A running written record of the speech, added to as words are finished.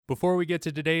Before we get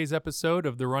to today's episode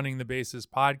of the Running the Bases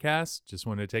podcast, just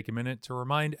want to take a minute to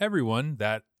remind everyone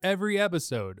that every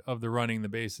episode of the Running the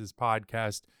Bases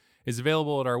podcast is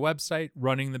available at our website,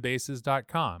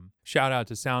 runningthebases.com. Shout out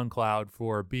to SoundCloud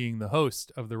for being the host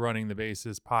of the Running the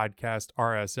Bases podcast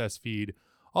RSS feed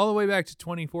all the way back to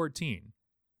 2014.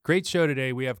 Great show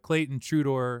today. We have Clayton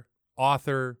Trudor,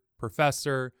 author,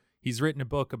 professor. He's written a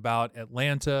book about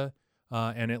Atlanta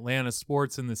and Atlanta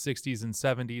sports in the 60s and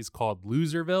 70s called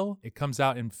Loserville. It comes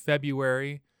out in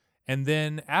February. And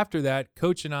then after that,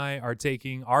 Coach and I are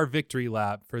taking our victory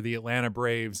lap for the Atlanta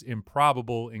Braves'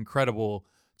 improbable, incredible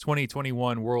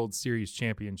 2021 World Series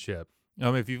championship.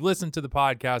 If you've listened to the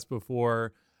podcast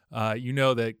before, you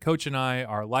know that Coach and I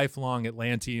are lifelong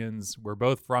Atlanteans. We're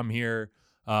both from here.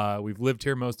 We've lived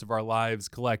here most of our lives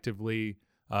collectively.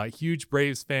 Huge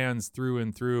Braves fans through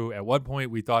and through. At one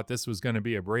point, we thought this was going to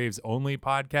be a Braves-only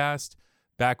podcast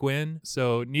back when.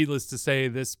 So needless to say,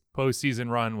 this postseason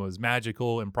run was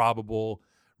magical, improbable,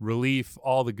 relief,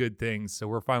 all the good things. So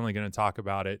we're finally going to talk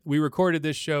about it. We recorded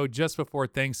this show just before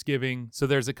Thanksgiving, so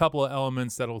there's a couple of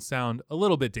elements that'll sound a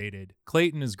little bit dated.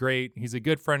 Clayton is great. He's a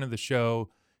good friend of the show.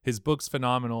 His book's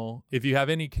phenomenal. If you have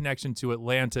any connection to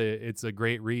Atlanta, it's a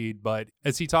great read. But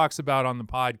as he talks about on the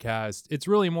podcast, it's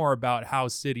really more about how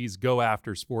cities go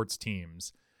after sports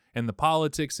teams and the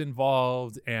politics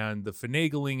involved and the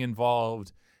finagling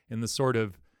involved and the sort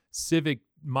of civic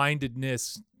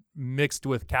mindedness mixed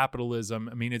with capitalism.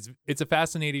 I mean, it's a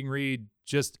fascinating read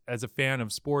just as a fan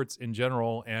of sports in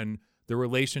general and the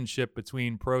relationship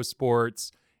between pro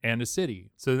sports and a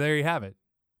city. So there you have it.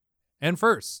 And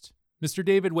first, Mr.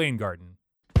 David Weingarten.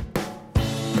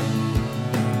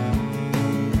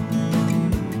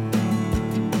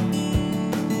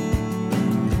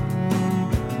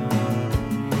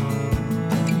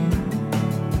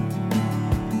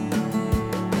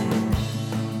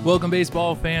 Welcome,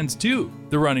 baseball fans, to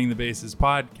the Running the Bases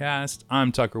podcast.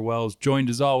 I'm Tucker Wells, joined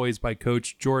as always by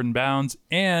Coach Jordan Bounds,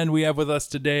 and we have with us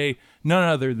today none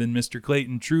other than Mr.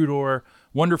 Clayton Trudor,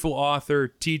 wonderful author,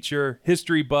 teacher,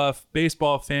 history buff,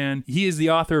 baseball fan. He is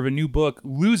the author of a new book,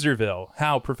 Loserville: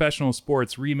 How Professional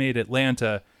Sports Remade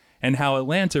Atlanta and How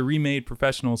Atlanta Remade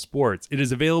Professional Sports. It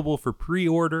is available for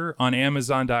pre-order on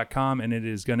Amazon.com, and it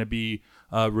is going to be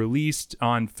released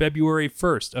on February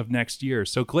 1st of next year.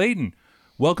 So, Clayton,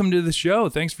 welcome to the show.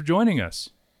 Thanks for joining us.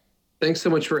 Thanks so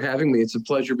much for having me. It's a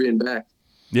pleasure being back.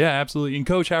 Yeah, absolutely. And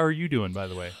Coach, how are you doing, by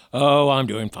the way? Oh, I'm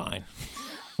doing fine.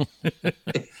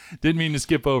 Didn't mean to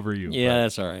skip over you. Yeah,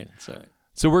 that's all right. That's all right.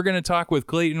 So we're going to talk with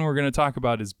Clayton. We're going to talk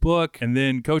about his book, and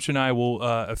then Coach and I will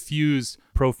effuse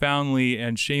profoundly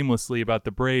and shamelessly about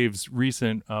the Braves'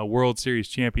 recent World Series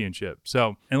championship.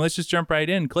 So, and let's just jump right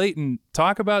in. Clayton,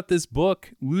 talk about this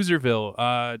book,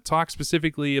 Loserville. Talk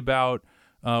specifically about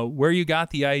where you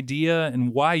got the idea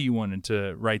and why you wanted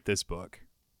to write this book.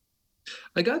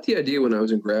 I got the idea when I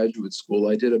was in graduate school.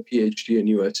 I did a PhD in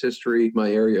U.S. history.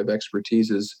 My area of expertise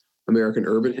is American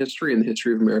urban history and the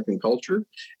history of American culture.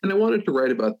 And I wanted to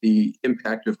write about the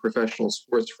impact of professional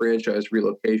sports franchise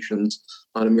relocations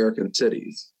on American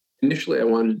cities. Initially, I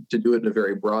wanted to do it in a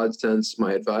very broad sense.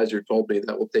 My advisor told me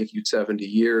that will take you 70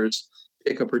 years.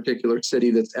 Pick a particular city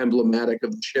that's emblematic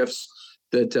of the shifts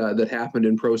that happened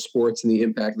in pro sports and the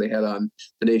impact they had on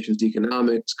the nation's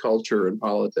economics, culture, and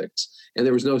politics. And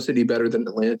there was no city better than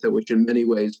Atlanta, which in many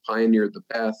ways pioneered the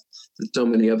path that so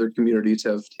many other communities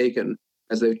have taken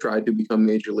as they've tried to become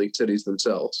major league cities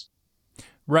themselves.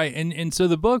 Right. And so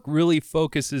the book really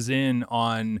focuses in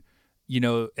on,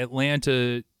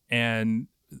 Atlanta and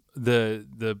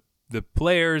the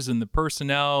players and the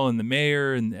personnel and the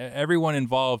mayor and everyone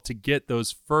involved to get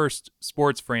those first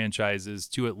sports franchises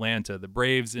to Atlanta. The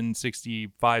Braves in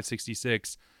 65,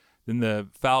 66, then the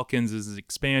Falcons as an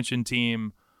expansion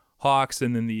team, Hawks,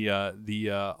 and then the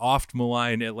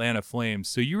oft-maligned Atlanta Flames.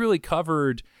 So you really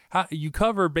cover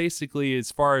basically,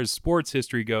 as far as sports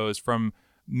history goes, from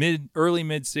early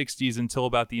mid 60s until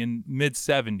about the mid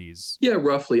 70s. Yeah,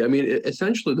 roughly. I mean,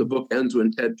 essentially the book ends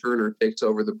when Ted Turner takes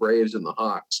over the Braves and the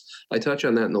Hawks. I touch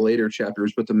on that in the later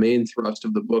chapters, but the main thrust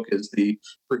of the book is the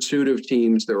pursuit of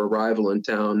teams, their arrival in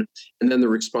town, and then the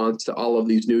response to all of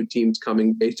these new teams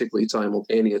coming basically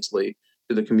simultaneously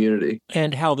to the community.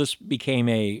 And how this became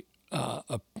a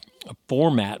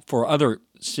format for other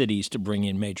cities to bring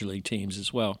in major league teams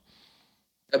as well.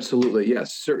 Absolutely,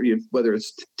 yes. Certainly, whether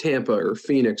it's Tampa or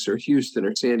Phoenix or Houston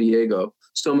or San Diego,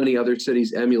 so many other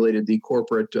cities emulated the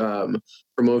corporate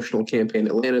promotional campaign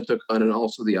Atlanta took on, and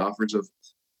also the offers of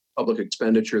public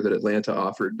expenditure that Atlanta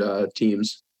offered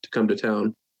teams to come to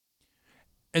town.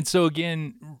 And so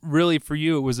again, really for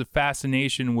you, it was a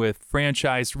fascination with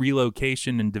franchise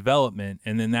relocation and development,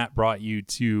 and then that brought you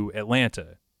to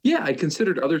Atlanta. Yeah, I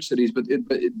considered other cities, but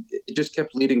it just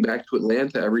kept leading back to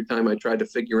Atlanta every time I tried to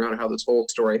figure out how this whole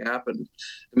story happened.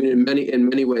 I mean, in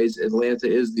many ways, Atlanta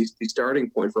is the starting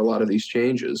point for a lot of these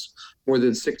changes. More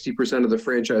than 60% of the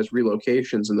franchise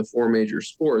relocations in the four major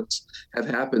sports have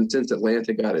happened since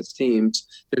Atlanta got its teams.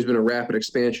 There's been a rapid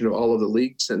expansion of all of the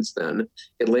leagues since then.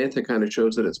 Atlanta kind of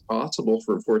shows that it's possible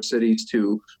for cities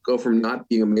to go from not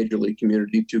being a major league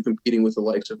community to competing with the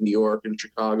likes of New York and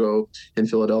Chicago and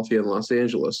Philadelphia and Los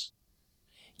Angeles.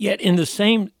 Yet in the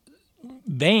same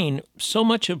vein, so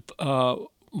much of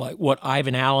like what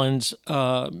Ivan Allen's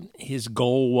his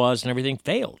goal was and everything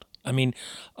failed. I mean,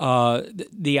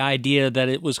 the idea that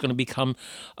it was going to become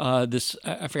this,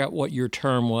 I forgot what your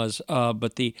term was,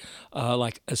 but the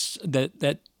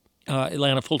that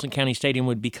Atlanta Fulton County Stadium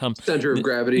would become center of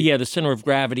gravity. Yeah, the center of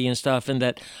gravity and stuff, and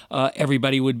that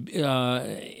everybody would.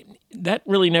 That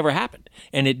really never happened,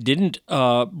 and it didn't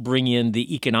bring in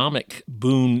the economic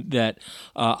boom that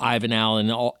Ivan Allen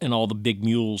and all the big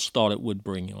mules thought it would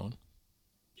bring on.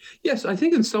 Yes, I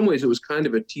think in some ways it was kind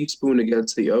of a teaspoon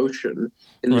against the ocean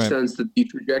in the sense that the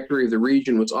trajectory of the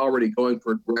region was already going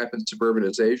for rapid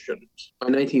suburbanization. By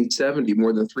 1970,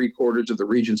 more than 3/4 of the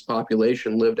region's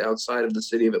population lived outside of the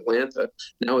city of Atlanta.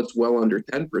 Now it's well under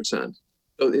 10%.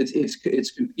 So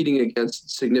it's competing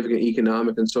against significant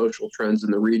economic and social trends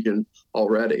in the region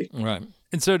already. Right.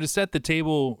 And so to set the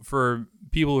table for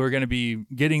people who are going to be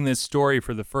getting this story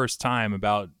for the first time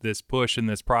about this push and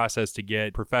this process to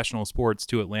get professional sports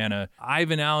to Atlanta,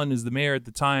 Ivan Allen is the mayor at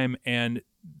the time, and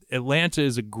Atlanta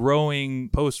is a growing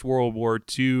post-World War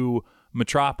II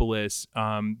metropolis.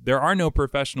 There are no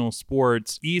professional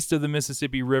sports east of the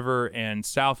Mississippi River and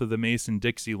south of the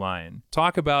Mason-Dixie line.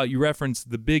 Talk about, you referenced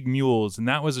the big mules, and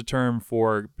that was a term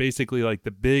for basically like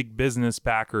the big business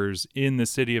backers in the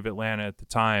city of Atlanta at the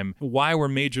time. Why were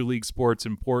major league sports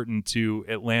important to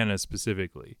Atlanta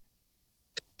specifically?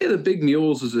 Yeah, the big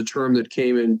mules is a term that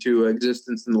came into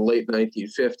existence in the late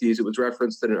 1950s. It was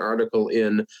referenced in an article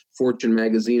in Fortune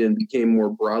magazine and became more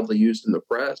broadly used in the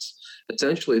press.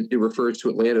 Essentially, it refers to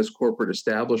Atlanta's corporate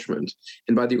establishment.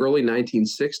 And by the early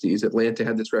 1960s, Atlanta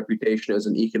had this reputation as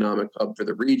an economic hub for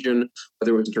the region,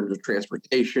 whether it was in terms of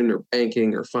transportation or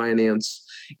banking or finance.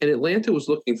 And Atlanta was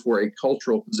looking for a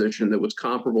cultural position that was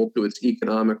comparable to its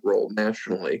economic role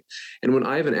nationally. And when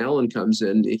Ivan Allen comes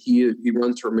in, he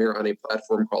runs for mayor on a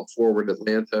platform called Forward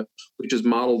Atlanta, which is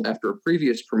modeled after a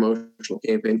previous promotional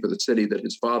campaign for the city that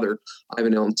his father,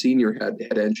 Ivan Allen Sr.,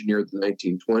 had engineered in the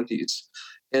 1920s.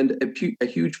 And a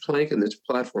huge plank in this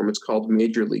platform is called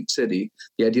Major League City,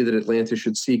 the idea that Atlanta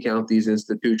should seek out these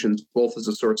institutions both as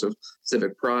a source of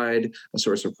civic pride, a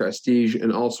source of prestige,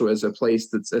 and also as a place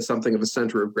that's as something of a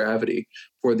center of gravity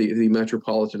for the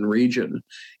metropolitan region.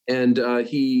 And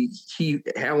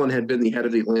Allen had been the head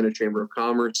of the Atlanta Chamber of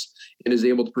Commerce and is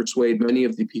able to persuade many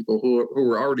of the people who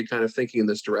were already kind of thinking in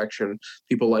this direction,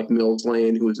 people like Mills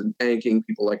Lane, who was in banking,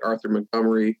 people like Arthur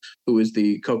Montgomery, who is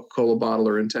the Coca-Cola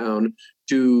bottler in town,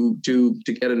 to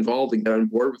get involved and get on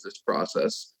board with this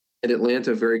process. And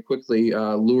Atlanta very quickly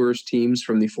lures teams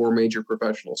from the four major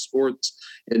professional sports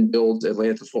and builds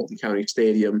Atlanta Fulton County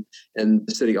Stadium. And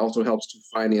the city also helps to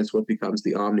finance what becomes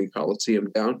the Omni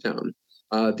Coliseum downtown.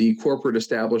 The corporate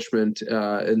establishment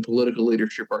and political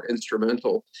leadership are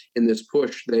instrumental in this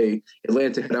push.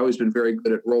 Atlanta had always been very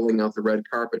good at rolling out the red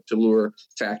carpet to lure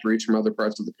factories from other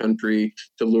parts of the country,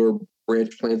 to lure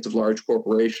branch plants of large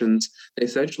corporations. They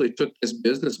essentially took this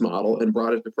business model and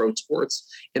brought it to pro sports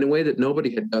in a way that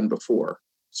nobody had done before.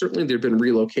 Certainly there have been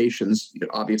relocations,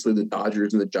 obviously the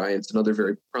Dodgers and the Giants and other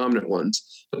very prominent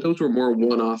ones, but those were more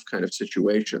one-off kind of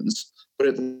situations. What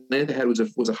Atlanta had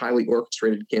was a highly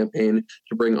orchestrated campaign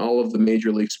to bring all of the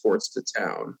major league sports to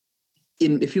town.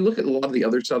 If you look at a lot of the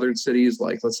other southern cities,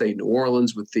 like let's say New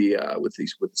Orleans with the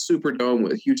Superdome,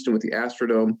 with Houston with the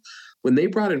Astrodome, when they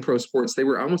brought in pro sports, they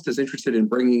were almost as interested in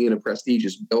bringing in a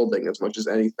prestigious building as much as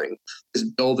anything. This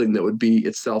building that would be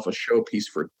itself a showpiece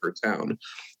for town.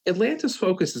 Atlanta's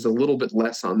focus is a little bit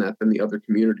less on that than the other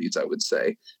communities, I would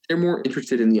say. They're more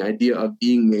interested in the idea of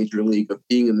being major league, of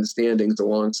being in the standings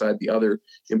alongside the other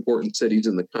important cities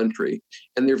in the country.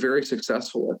 And they're very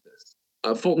successful at this.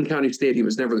 Fulton County Stadium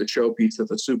is never the showpiece that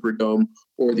the Superdome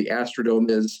or the Astrodome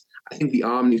is. I think the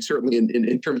Omni, certainly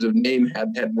in terms of name,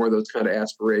 had more of those kind of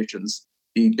aspirations.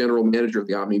 The general manager of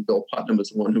the Omni, Bill Putnam, is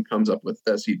the one who comes up with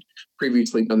this. He'd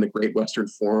previously done the Great Western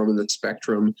Forum and the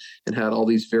Spectrum and had all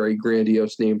these very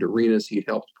grandiose named arenas he'd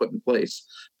helped put in place.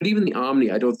 But even the Omni,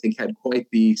 I don't think, had quite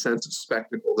the sense of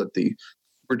spectacle that the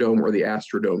Superdome or the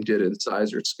Astrodome did in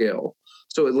size or scale.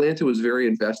 So Atlanta was very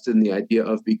invested in the idea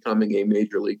of becoming a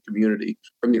major league community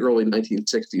from the early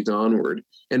 1960s onward.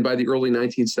 And by the early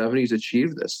 1970s,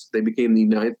 achieved this. They became the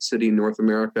ninth city in North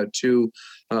America to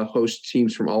host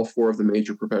teams from all four of the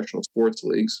major professional sports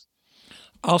leagues.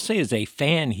 I'll say as a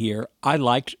fan here, I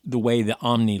liked the way the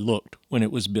Omni looked when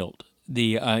it was built.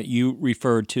 You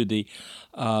referred to the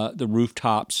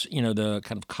rooftops, the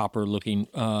kind of copper-looking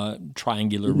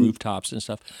triangular rooftops and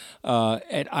stuff.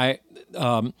 And I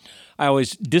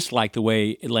always disliked the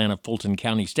way Atlanta Fulton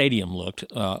County Stadium looked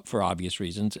for obvious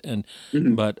reasons,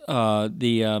 but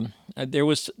there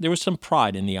was some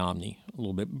pride in the Omni a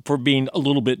little bit for being a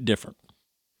little bit different.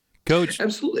 Coach.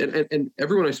 Absolutely. And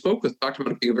everyone I spoke with talked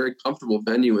about it being a very comfortable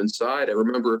venue inside. I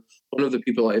remember one of the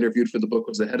people I interviewed for the book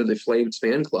was the head of the Flames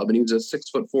fan club, and he was a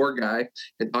 6'4" guy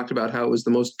and talked about how it was the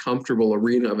most comfortable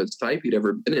arena of its type he'd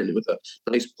ever been in, with a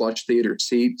nice plush theater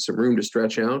seat, some room to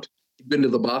stretch out. He'd been to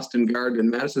the Boston Garden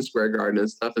and Madison Square Garden and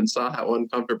stuff and saw how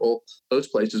uncomfortable those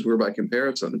places were by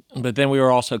comparison. But then we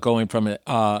were also going from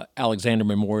Alexander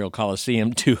Memorial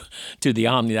Coliseum to the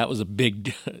Omni. That was a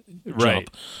big jump. Right.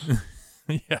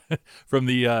 Yeah, from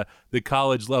the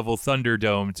college level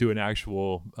Thunderdome to an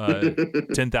actual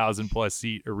 10,000 plus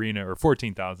seat arena, or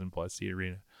 14,000 plus seat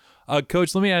arena.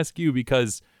 Coach, let me ask you,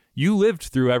 because you lived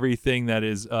through everything that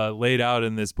is laid out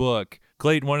in this book.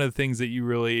 Clayton, one of the things that you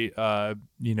really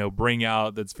bring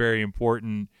out that's very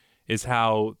important is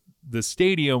how the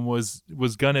stadium was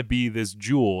going to be this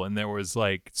jewel, and there was,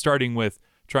 like, starting with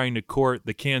trying to court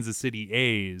the Kansas City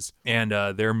A's and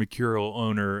their mercurial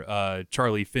owner,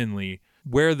 Charlie Finley.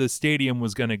 Where the stadium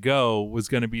was going to go was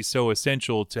going to be so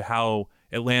essential to how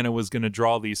Atlanta was going to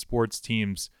draw these sports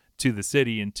teams to the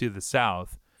city and to the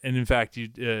South. And in fact,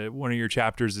 one of your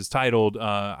chapters is titled,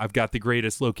 I've Got the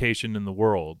Greatest Location in the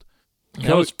World.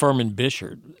 That was Furman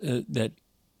Bishop that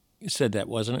said that,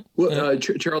 wasn't it? Well,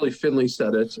 Charlie Finley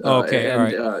said it. Okay, all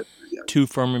right.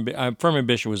 Furman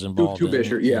Bishop was involved. Two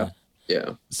Bishop,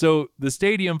 yeah. So the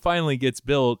stadium finally gets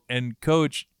built, and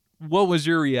Coach, what was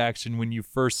your reaction when you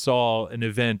first saw an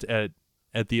event at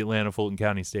the Atlanta Fulton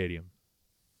County Stadium?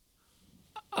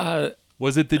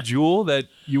 Was it the jewel that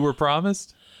you were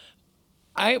promised?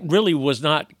 I really was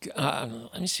not.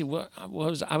 Let me see. I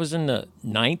was in the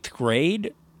 9th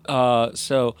grade,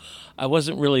 so I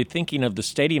wasn't really thinking of the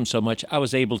stadium so much. I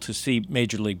was able to see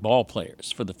Major League ball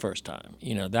players for the first time.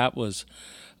 That was.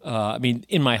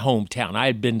 In my hometown, I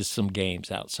had been to some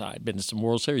games outside, been to some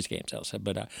World Series games outside,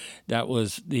 but that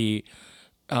was the,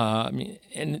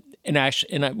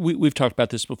 we've talked about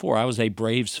this before. I was a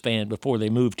Braves fan before they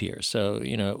moved here, so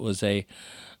it was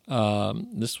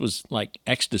this was like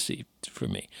ecstasy for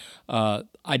me.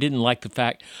 I didn't like the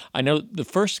fact. I know the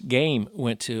first game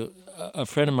went to a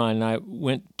friend of mine and I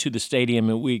went to the stadium,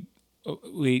 and we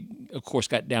of course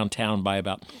got downtown by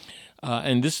about.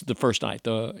 And this is the first night,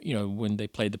 when they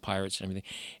played the Pirates and everything.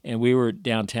 And we were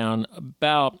downtown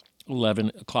about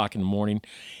 11 o'clock in the morning.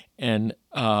 And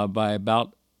by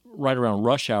about right around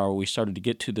rush hour, we started to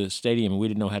get to the stadium, and we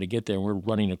didn't know how to get there. And we're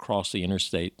running across the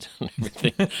interstate and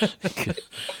everything.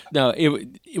 No,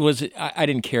 it was. I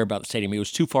didn't care about the stadium. It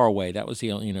was too far away. That was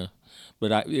the only,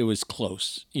 but it was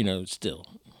close. Still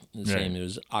the same. It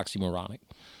was oxymoronic.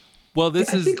 Well, I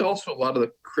think also a lot of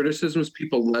the criticisms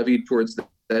people levied towards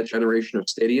that generation of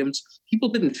stadiums, people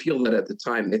didn't feel that at the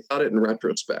time. They thought it in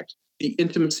retrospect. The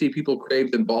intimacy people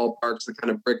craved in ballparks, the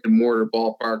kind of brick and mortar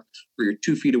ballpark where you're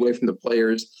 2 feet away from the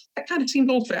players, that kind of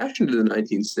seemed old-fashioned in the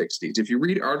 1960s. If you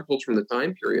read articles from the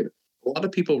time period, a lot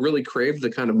of people really craved the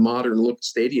kind of modern look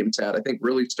stadiums had. I think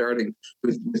really starting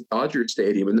with Dodger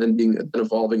Stadium and then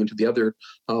evolving into the other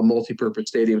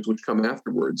multi-purpose stadiums which come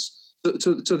afterwards.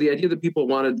 So the idea that people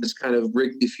wanted this kind of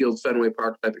Wrigley Field, Fenway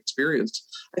Park type experience,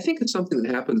 I think it's something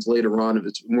that happens later on, if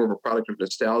it's more of a product of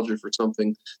nostalgia for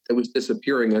something that was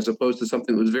disappearing, as opposed to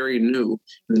something that was very new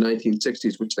in the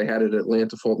 1960s, which they had at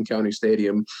Atlanta Fulton County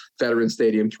Stadium, Veterans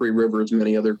Stadium, Three Rivers,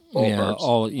 many other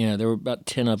ballparks. There were about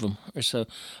 10 of them or so.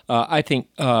 I think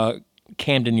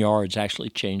Camden Yards actually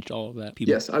changed all of that.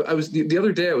 Yes, I was the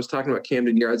other day I was talking about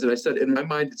Camden Yards, and I said in my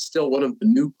mind it's still one of the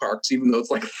new parks, even though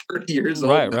it's like 30 years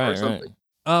old or something.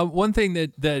 One thing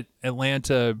that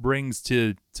Atlanta brings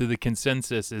to the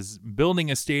consensus is building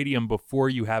a stadium before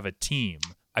you have a team.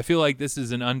 I feel like this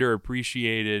is an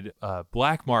underappreciated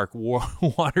black mark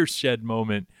watershed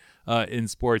moment in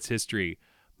sports history.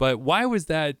 But why was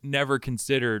that never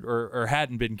considered or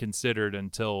hadn't been considered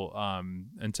until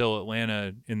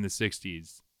Atlanta in the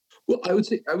 60s? Well, I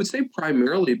would say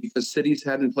primarily because cities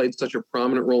hadn't played such a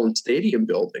prominent role in stadium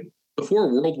building.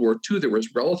 Before World War II, there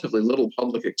was relatively little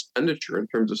public expenditure in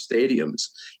terms of stadiums.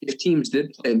 If teams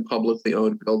did play in publicly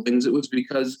owned buildings, it was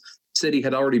because city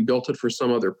had already built it for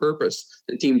some other purpose.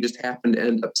 The team just happened to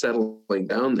end up settling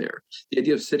down there. The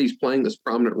idea of cities playing this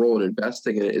prominent role in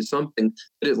investing in it is something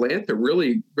that Atlanta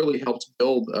really, really helped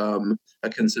build a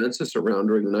consensus around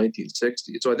during the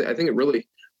 1960s. So I think it really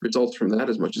results from that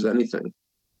as much as anything.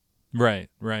 Right,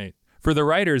 right. For the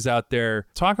writers out there,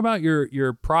 talk about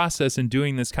your process in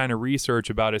doing this kind of research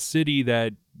about a city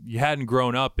that you hadn't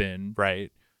grown up in,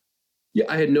 right? Yeah,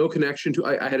 I had no connection to.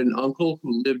 I had an uncle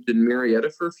who lived in Marietta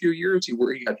for a few years. He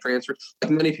got transferred,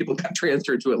 like many people got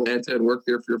transferred to Atlanta and worked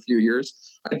there for a few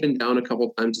years. I'd been down a couple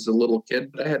of times as a little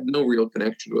kid, but I had no real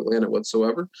connection to Atlanta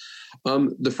whatsoever.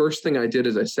 The first thing I did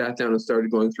is I sat down and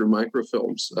started going through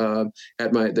microfilms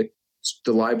at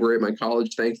the library at my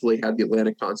college. Thankfully had the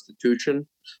Atlanta Constitution,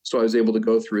 so I was able to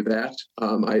go through that.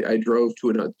 I drove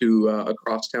to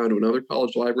across town to another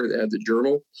college library that had the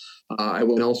Journal. I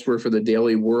went elsewhere for the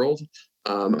Daily World.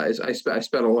 I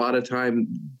spent a lot of time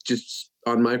just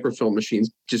on microfilm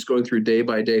machines, just going through day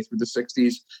by day through the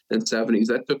 60s and 70s.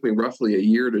 That took me roughly a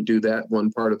year to do that one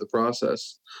part of the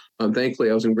process. Thankfully,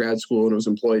 I was in grad school and I was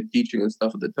employed teaching and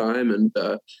stuff at the time, and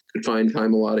could find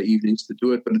time a lot of evenings to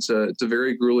do it. But it's a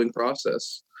very grueling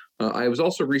process. I was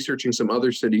also researching some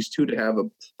other cities too to have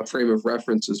a frame of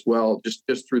reference as well,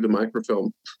 just through the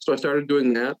microfilm. So I started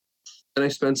doing that. And I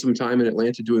spent some time in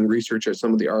Atlanta doing research at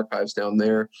some of the archives down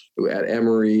there, at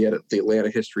Emory, at the Atlanta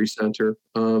History Center.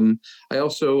 I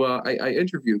also I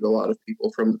interviewed a lot of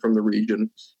people from the region.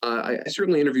 I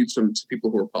certainly interviewed some people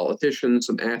who were politicians,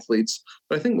 some athletes,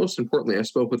 but I think most importantly, I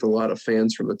spoke with a lot of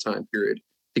fans from the time period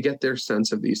to get their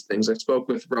sense of these things. I spoke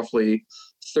with roughly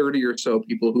 30 or so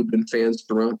people who'd been fans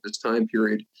throughout this time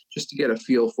period, just to get a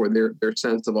feel for their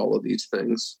sense of all of these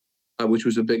things. Which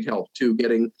was a big help too,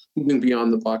 moving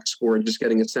beyond the box score and just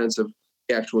getting a sense of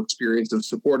the actual experience of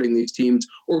supporting these teams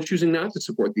or choosing not to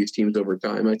support these teams over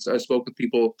time. I spoke with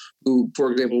people who,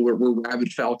 for example, were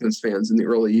rabid Falcons fans in the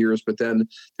early years, but then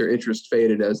their interest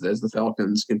faded as the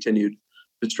Falcons continued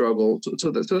to struggle. So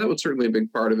that was certainly a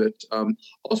big part of it.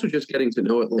 Also, just getting to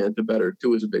know Atlanta better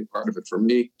too is a big part of it for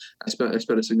me. I spent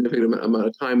a significant amount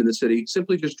of time in the city,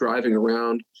 simply just driving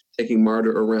around, taking Marta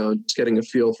around, just getting a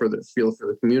feel for the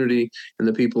community and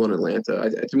the people in Atlanta.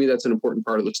 To me, that's an important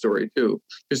part of the story too.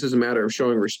 Just as a matter of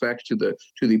showing respect to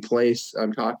the place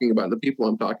I'm talking about, and the people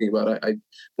I'm talking about. I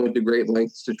went to great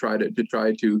lengths to try to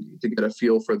get a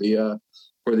feel for the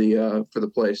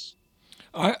place.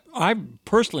 I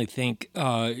personally think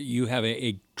you have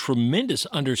a tremendous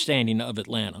understanding of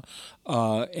Atlanta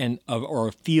or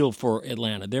a feel for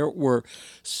Atlanta. There were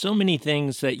so many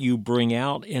things that you bring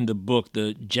out in the book: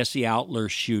 the Jesse Outler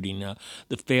shooting,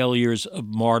 the failures of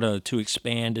Marta to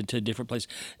expand into different places,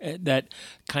 that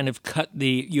kind of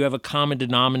you have a common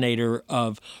denominator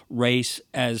of race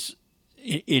as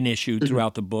an issue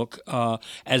throughout the book,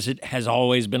 as it has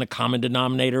always been a common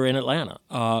denominator in Atlanta.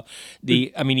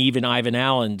 Even Ivan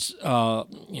Allen's,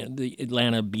 the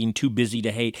Atlanta being too busy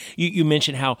to hate. You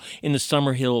mentioned how in the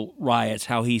Summerhill riots,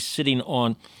 how he's standing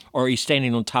on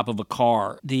top of a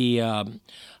car.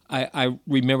 I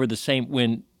remember the same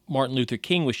when Martin Luther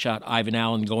King was shot, Ivan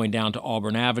Allen going down to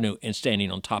Auburn Avenue and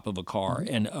standing on top of a car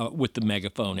and with the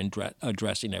megaphone and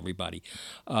addressing everybody.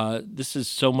 This is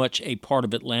so much a part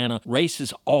of Atlanta. Race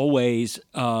is always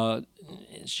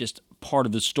it's just part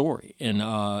of the story and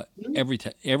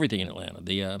everything in Atlanta.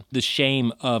 The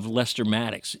shame of Lester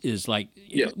Maddox is like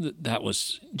that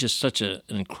was just such an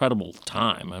incredible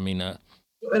time. I mean.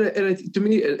 To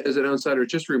me, as an outsider,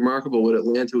 it's just remarkable what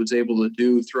Atlanta was able to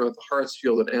do throughout the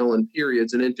Hartsfield and Allen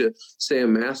periods and into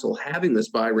Sam Massel, having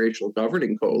this biracial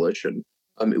governing coalition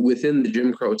within the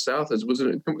Jim Crow South was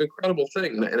an incredible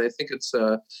thing. And I think it's,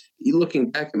 looking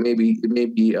back, it may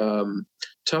be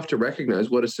tough to recognize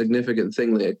what a significant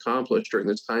thing they accomplished during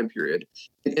this time period.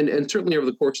 And certainly over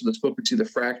the course of this book, we see the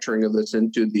fracturing of this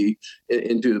into the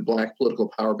Black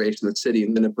political power base in the city,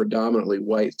 and then a predominantly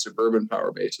white suburban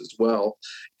power base as well.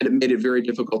 And it made it very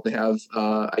difficult to have,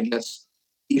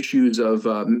 issues of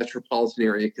metropolitan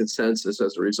area consensus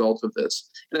as a result of this.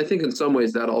 And I think in some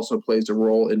ways that also plays a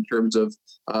role in terms of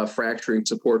fracturing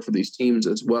support for these teams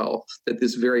as well, that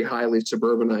this very highly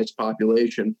suburbanized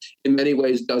population in many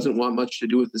ways doesn't want much to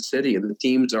do with the city, and the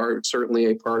teams are certainly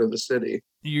a part of the city.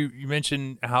 You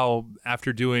mentioned how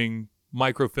after doing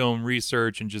microfilm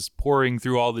research and just pouring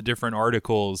through all the different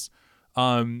articles,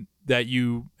 that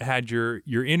you had your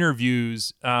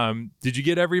interviews. Did you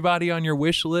get everybody on your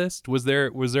wish list? Was there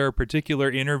a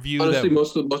particular interview? Honestly,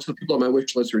 most of the people on my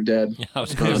wish list are dead. Yeah, I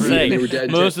was going to say they were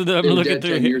dead. Most of them looking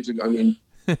through 10 years ago. I mean,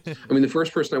 the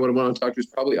first person I would have wanted to talk to is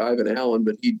probably Ivan Allen,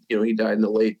 but he died in the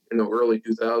early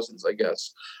 2000s, I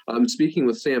guess. Speaking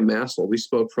with Sam Massel, we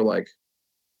spoke for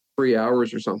 3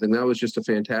 hours or something. That was just a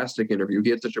fantastic interview. He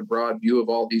had such a broad view of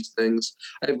all these things.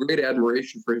 I have great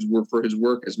admiration for his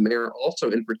work as mayor,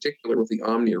 also in particular with the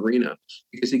Omni Arena,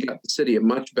 because he got the city a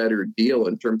much better deal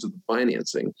in terms of the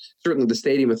financing. Certainly the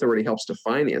Stadium Authority helps to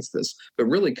finance this, but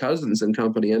really Cousins and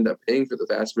company end up paying for the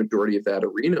vast majority of that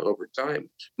arena over time.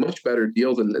 Much better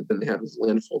deal than they had with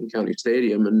Atlanta Fulton County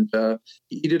Stadium. And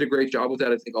he did a great job with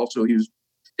that. I think also his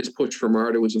push for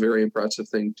MARTA was a very impressive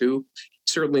thing too.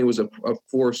 Certainly was a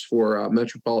force for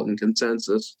metropolitan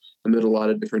consensus amid a lot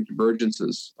of different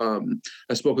divergences.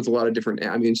 I spoke with a lot of different,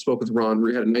 spoke with Ron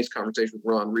Reed, had a nice conversation with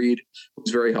Ron Reed. It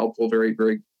was very helpful, very,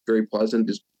 very, very pleasant.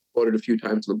 Just quoted a few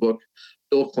times in the book.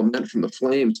 Bill Clement from the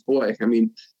Flames, boy,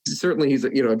 certainly he's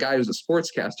a guy who's a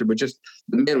sportscaster, but just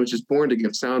the man was just born to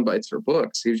give sound bites for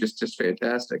books. He was just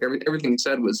fantastic. Everything he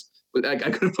said I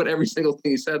could have put every single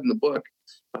thing he said in the book.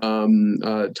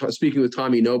 Speaking with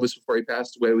Tommy Nobis before he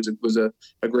passed away was a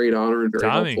great honor and very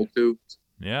helpful too.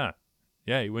 Yeah,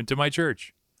 he went to my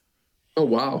church. Oh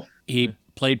wow! He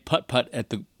played putt-putt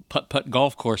at the putt-putt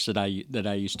golf course that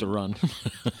I used to run.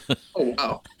 Oh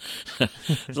wow! It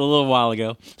was a little while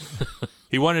ago.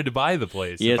 He wanted to buy the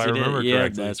place. Yes, if I remember correctly. Yeah,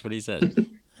 that's what he said.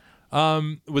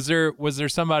 Was there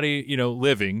somebody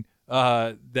living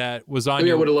that was on?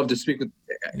 I would have loved to speak with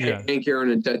Hank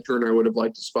Aaron and Ted Turner. I would have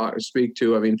liked to speak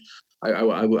to. I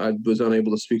was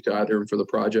unable to speak to either of them for the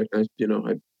project. I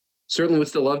certainly would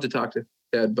still love to talk to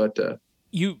Ted, but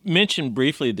you mentioned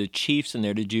briefly the Chiefs in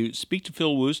there. Did you speak to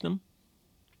Phil Woosnam?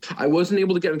 I wasn't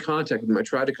able to get in contact with him. I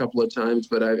tried a couple of times,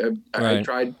 but I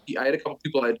tried. I had a couple of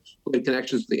people I had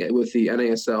connections with the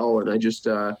NASL, and I just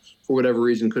for whatever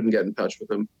reason couldn't get in touch with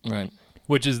him. Right.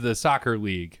 Which is the soccer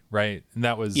league, right? And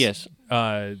that was yes.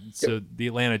 So the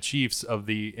Atlanta Chiefs of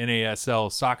the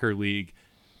NASL soccer league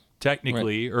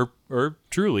technically or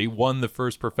truly won the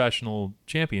first professional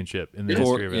championship in the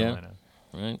history of Atlanta.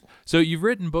 Right. So you've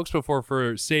written books before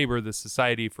for SABR, the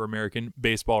Society for American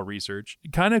Baseball Research.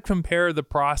 Kind of compare the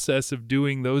process of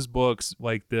doing those books,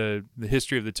 like the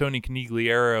history of the Tony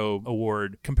Conigliaro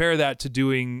Award. Compare that to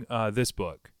doing this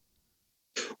book.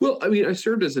 Well, I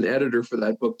served as an editor for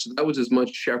that book, so that was as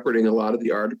much shepherding a lot of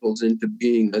the articles into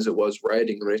being as it was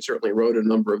writing. I certainly wrote a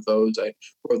number of those. I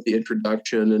wrote the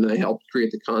introduction, and I helped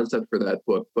create the concept for that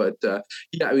book. But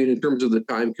in terms of the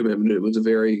time commitment, it was a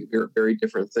very, very, very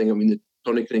different thing. The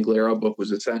Tony Conigliaro book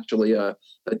was essentially a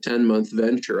 10-month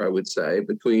venture, I would say,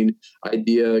 between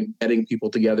idea, getting people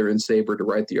together in SABR to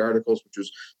write the articles, which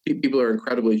was people are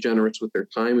incredibly generous with their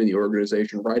time in the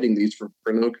organization, writing these for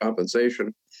no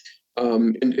compensation.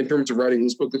 In terms of writing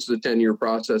this book, this is a 10-year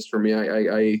process for me.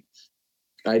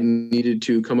 I needed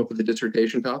to come up with a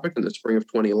dissertation topic in the spring of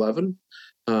 2011.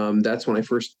 That's when I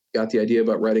first got the idea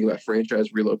about writing about franchise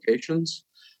relocations.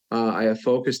 I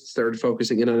started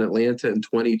focusing in on Atlanta in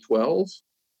 2012.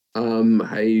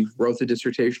 I wrote the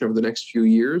dissertation over the next few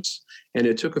years, and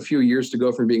it took a few years to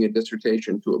go from being a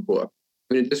dissertation to a book.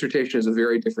 A dissertation is a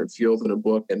very different field than a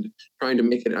book, and trying to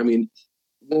make it,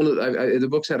 the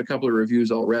book's had a couple of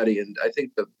reviews already, and I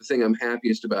think the thing I'm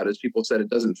happiest about is people said it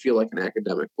doesn't feel like an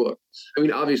academic book.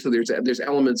 Obviously there's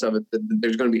elements of it that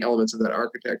there's going to be elements of that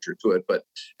architecture to it, but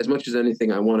as much as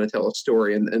anything, I want to tell a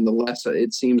story, and the less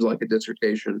it seems like a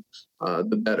dissertation,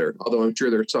 the better. Although I'm sure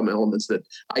there are some elements that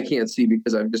I can't see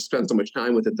because I've just spent so much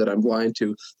time with it that I'm blind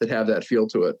to that have that feel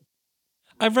to it.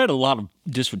 I've read a lot of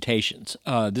dissertations.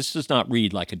 This does not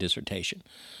read like a dissertation.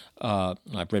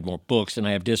 I've read more books than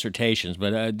I have dissertations,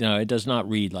 but no, it does not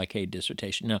read like a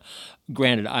dissertation. Now,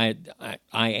 granted, I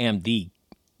am the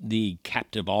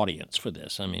captive audience for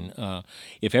this.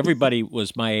 If everybody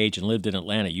was my age and lived in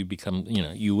Atlanta, you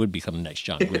would become the next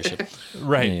John Grisham.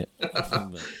 Right.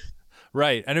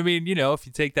 Right. And if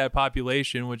you take that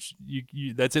population, which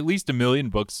that's at least 1 million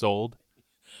books sold.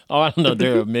 Oh, I don't know.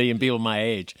 There are 1 million people my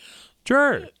age.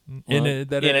 Sure. In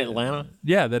Atlanta?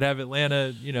 Yeah, that have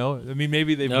Atlanta,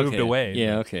 maybe they've moved away.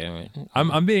 Yeah, okay, all right.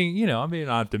 I'm being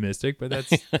optimistic, but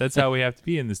that's how we have to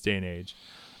be in this day and age.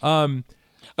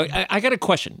 I got a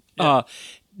question.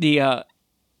 Yeah.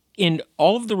 In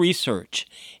all of the research,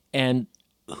 and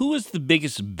who is the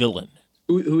biggest villain?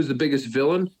 Who is the biggest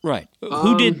villain? Right.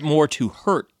 Who did more to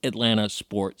hurt Atlanta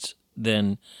sports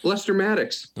than Lester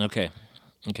Maddox? Okay.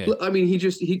 What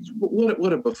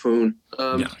a buffoon.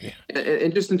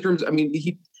 And just in terms,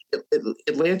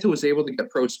 Atlanta was able to get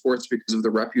pro sports because of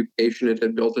the reputation it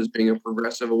had built as being a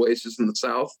progressive oasis in the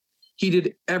South. He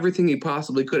did everything he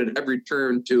possibly could at every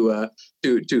turn to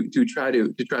try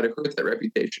to hurt that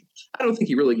reputation. I don't think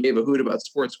he really gave a hoot about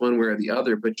sports one way or the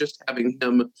other, but just having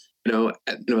him,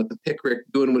 at the Pickrick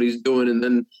doing what he's doing, and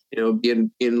then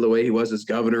being the way he was as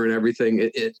governor and everything,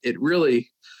 it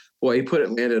really. boy, he put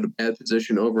Atlanta in a bad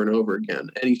position over and over again.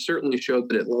 And he certainly showed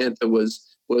that Atlanta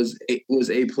was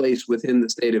a place within the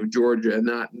state of Georgia, and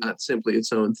not simply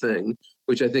its own thing,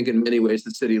 which I think in many ways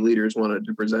the city leaders wanted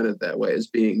to present it that way, as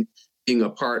being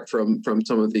apart from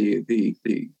some of the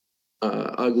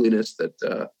ugliness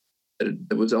that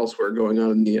was elsewhere going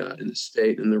on in the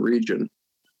state and the region.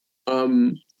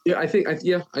 I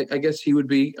guess he would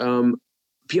be.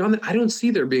 Beyond that, I don't see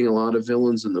there being a lot of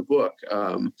villains in the book.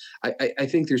 I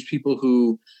think there's people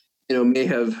who, there may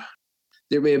have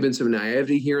been some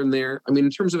naivety here and there. I mean,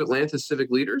 in terms of Atlanta's civic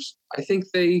leaders, I think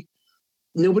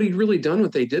nobody'd really done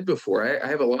what they did before. I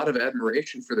have a lot of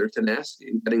admiration for their tenacity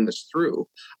in getting this through.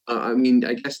 I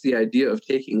guess the idea of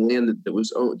taking land that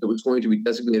was going to be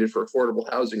designated for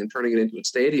affordable housing and turning it into a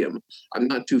stadium, I'm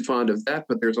not too fond of that,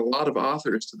 but there's a lot of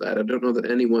authors to that. I don't know that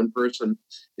any one person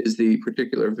is the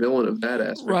particular villain of that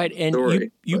aspect. Right, of the and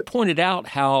story, you pointed out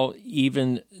how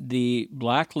even the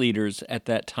black leaders at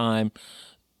that time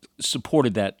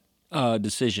supported that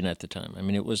decision at the time. I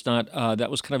mean, it was not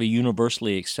that was kind of a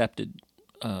universally accepted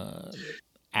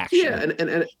action. Yeah,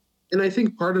 and I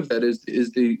think part of that is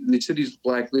the city's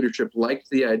black leadership liked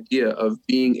the idea of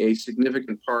being a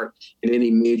significant part in any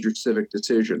major civic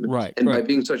decision. Right. And right. by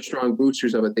being such strong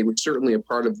boosters of it, they were certainly a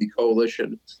part of the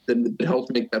coalition that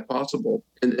helped make that possible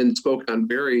and spoke on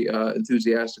very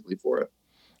enthusiastically for it.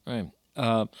 Right.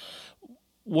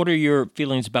 What are your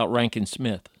feelings about Rankin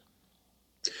Smith?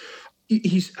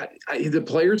 He's the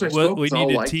players I spoke with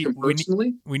all liked him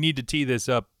personally. We need to tee this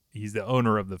up. He's the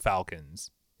owner of the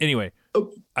Falcons. Anyway,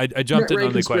 I jumped in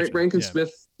on the question. Rankin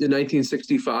Smith in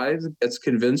 1965 gets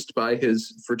convinced by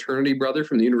his fraternity brother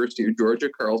from the University of Georgia,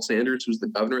 Carl Sanders, who's the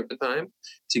governor at the time,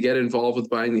 to get involved with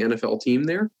buying the NFL team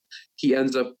there. He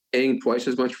ends up paying twice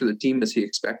as much for the team as he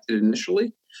expected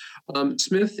initially.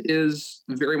 Smith is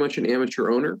very much an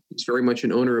amateur owner. He's very much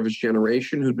an owner of his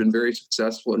generation who'd been very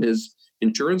successful in his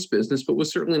insurance business, but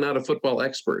was certainly not a football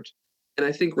expert. And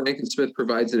I think Rankin Smith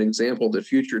provides an example that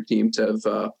future teams have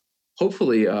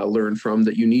hopefully learned from,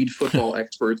 that you need football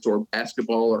experts or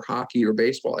basketball or hockey or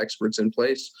baseball experts in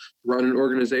place to run an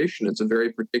organization. It's a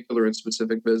very particular and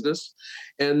specific business.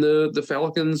 And the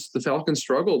Falcons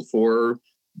struggled for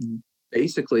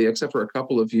basically, except for a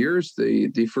couple of years,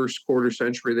 the first quarter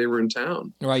century they were in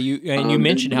town. Right. You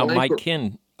mentioned how Mike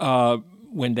Kinn,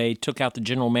 when they took out the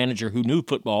general manager who knew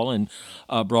football and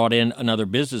brought in another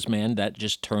businessman, that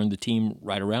just turned the team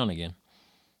right around again.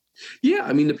 Yeah,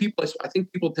 I mean, I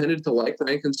think people tended to like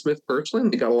Rankin Smith personally.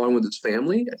 They got along with his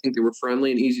family. I think they were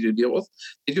friendly and easy to deal with.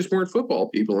 They just weren't football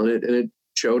people, and it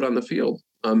showed on the field.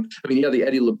 The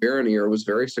Eddie LeBaron era was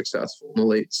very successful in the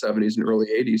late 70s and early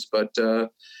 80s, but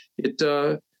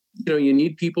you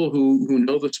need people who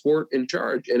know the sport in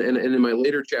charge. And in my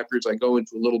later chapters, I go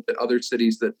into a little bit other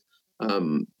cities that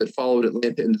followed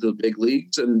Atlanta into the big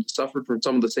leagues and suffered from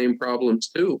some of the same problems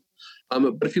too.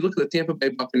 But if you look at the Tampa Bay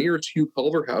Buccaneers, Hugh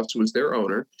Culverhouse was their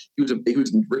owner. He was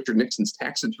Richard Nixon's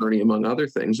tax attorney, among other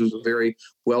things. He was a very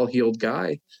well-heeled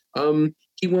guy.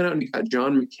 He went out and he got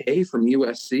John McKay from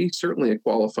USC, certainly a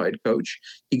qualified coach.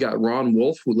 He got Ron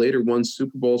Wolf, who later won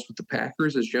Super Bowls with the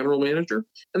Packers as general manager,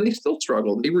 and they still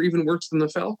struggled. They were even worse than the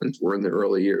Falcons were in the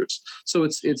early years. So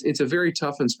it's a very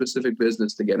tough and specific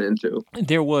business to get into.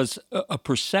 There was a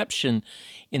perception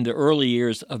in the early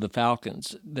years of the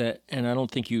Falcons that, and I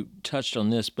don't think you touched on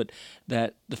this, but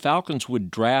that the Falcons would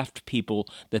draft people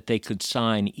that they could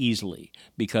sign easily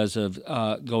because of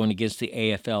going against the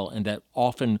AFL, and that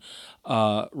often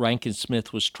Rankin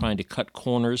Smith was trying to cut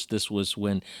corners. This was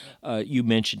when you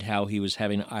mentioned how he was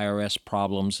having IRS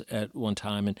problems at one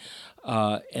time,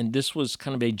 and this was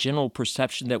kind of a general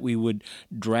perception that we would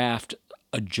draft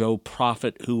a Joe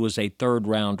Profit, who was a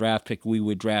third-round draft pick. We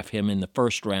would draft him in the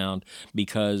first round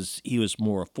because he was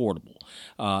more affordable,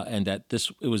 and that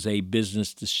it was a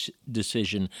business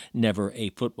decision, never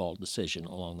a football decision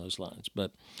along those lines.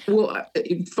 But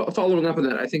following up on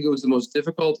that, I think it was the most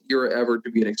difficult era ever to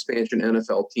be an expansion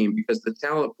NFL team because the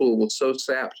talent pool was so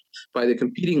sapped by the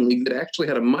competing league that actually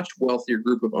had a much wealthier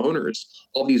group of owners,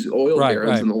 all these oil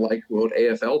barons and the like who owned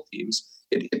AFL teams.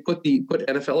 It put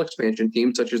NFL expansion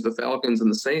teams such as the Falcons and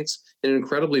the Saints in an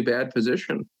incredibly bad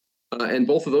position. And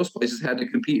both of those places had to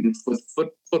compete with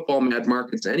football mad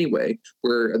markets anyway,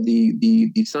 where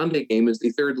the Sunday game is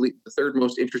the third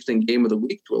most interesting game of the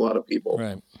week to a lot of people.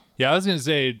 Right. Yeah, I was going to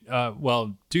say,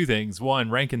 two things.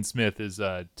 One, Rankin Smith is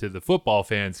to the football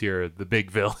fans here the big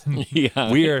villain.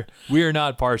 Yeah, we are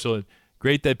not partial.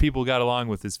 Great that people got along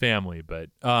with his family, but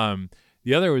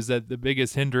the other was that the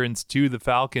biggest hindrance to the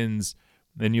Falcons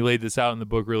and you laid this out in the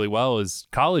book really well, is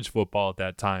college football at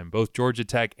that time. Both Georgia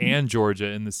Tech and Georgia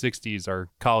in the 60s are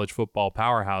college football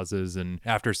powerhouses. And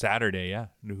after Saturday,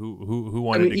 who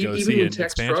wanted to go see an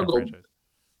expansion franchise?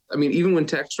 I mean, even when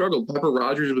Tech struggled, Pepper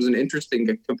Rogers was an interesting,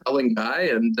 compelling guy,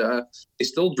 and he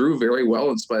still drew very well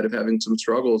in spite of having some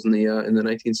struggles in the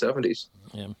 1970s.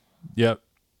 Yeah. Yep.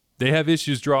 They have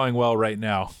issues drawing well right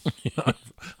now,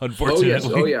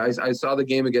 unfortunately. Oh, yes. I saw the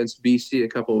game against BC a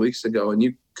couple of weeks ago, and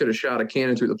you could have shot a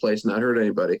cannon through the place and not hurt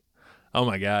anybody. Oh,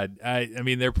 my God. I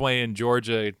mean, they're playing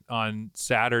Georgia on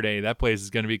Saturday. That place is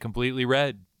going to be completely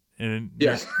red. And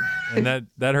yes, and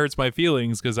that hurts my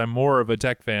feelings because I'm more of a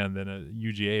Tech fan than a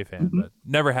UGA fan, but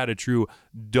never had a true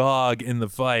dog in the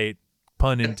fight,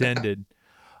 pun intended.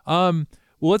 Well,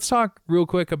 let's talk real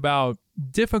quick about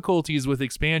difficulties with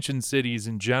expansion cities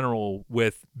in general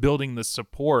with building the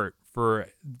support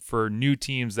for new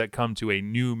teams that come to a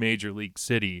new major league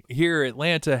city. Here,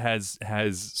 Atlanta has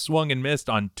swung and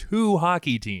missed on 2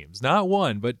 hockey teams, not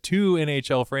one, but 2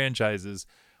 NHL franchises.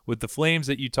 With the Flames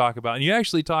that you talk about, and you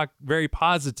actually talk very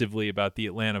positively about the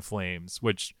Atlanta Flames,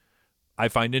 which I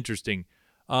find interesting.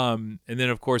 And then,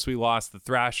 of course, we lost the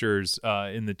Thrashers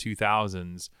in the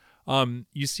 2000s.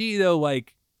 You see, though,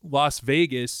 like Las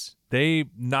Vegas, they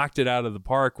knocked it out of the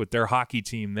park with their hockey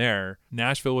team there.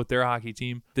 Nashville with their hockey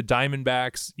team. The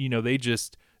Diamondbacks, they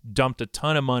just dumped a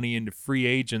ton of money into free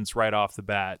agents right off the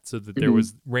bat so that there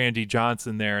was Randy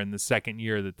Johnson there in the second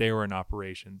year that they were in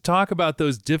operation. Talk about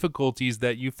those difficulties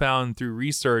that you found through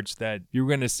research that you were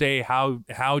going to say how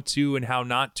to and how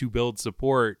not to build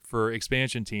support for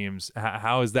expansion teams.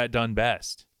 How is that done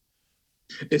best?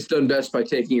 It's done best by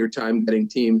taking your time getting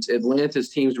teams.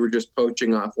 Atlanta's teams were just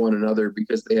poaching off one another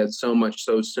because they had so much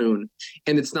so soon.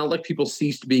 And it's not like people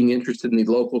ceased being interested in the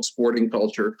local sporting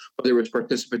culture, whether it was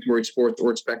participatory sports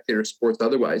or spectator sports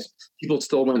otherwise. People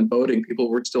still went boating. People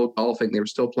were still golfing. They were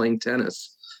still playing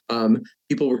tennis.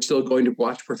 People were still going to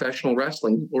watch professional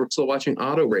wrestling. People were still watching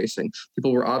auto racing.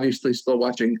 People were obviously still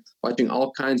watching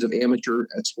all kinds of amateur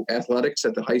athletics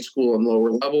at the high school and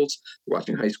lower levels. They're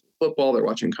watching high school football. They're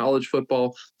watching college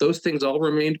football. Those things all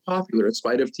remained popular in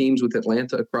spite of teams with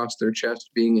Atlanta across their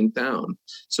chest being in town.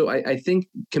 So I think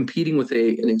competing with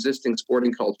an existing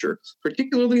sporting culture,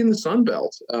 particularly in the Sun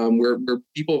Belt, where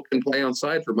people can play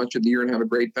outside for much of the year and have a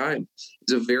great time,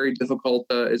 is a very difficult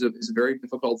is a very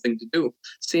difficult thing to do.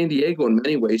 San Diego, in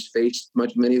many ways, faced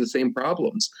many of the same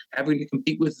problems. Having to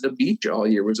compete with the beach all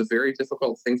year was a very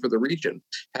difficult thing for the region.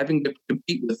 Having to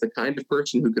compete with the kind of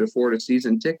person who could afford a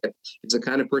season ticket is the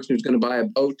kind of person who's going to buy a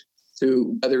boat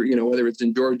to whether it's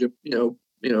in Georgia,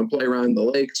 play around the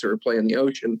lakes or play in the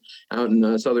ocean out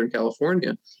in Southern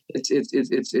California. It's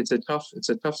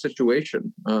a tough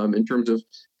situation in terms of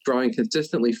drawing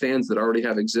consistently fans that already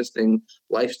have existing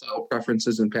lifestyle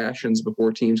preferences and passions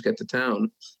before teams get to town,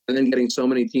 and then getting so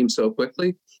many teams so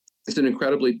quickly. It's an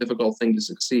incredibly difficult thing to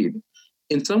succeed.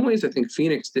 In some ways, I think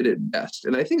Phoenix did it best,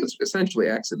 and I think it's essentially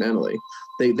accidentally.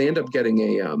 They end up getting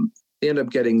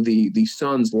the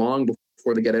Suns long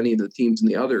before they get any of the teams in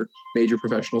the other major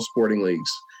professional sporting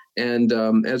leagues. And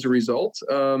as a result,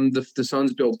 the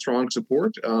Suns build strong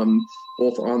support,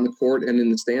 both on the court and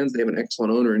in the stands. They have an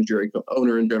excellent owner and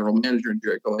general manager in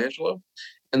Jerry Colangelo,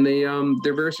 and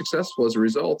they're very successful as a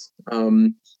result.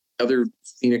 Other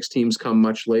Phoenix teams come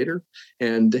much later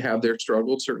and have their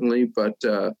struggles, certainly, but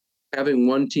having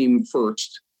one team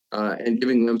first and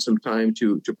giving them some time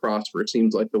to prosper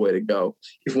seems like the way to go.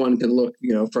 If one can look,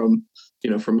 from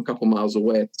a couple miles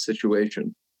away at the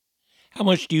situation. How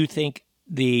much do you think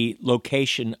the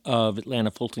location of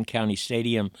Atlanta Fulton County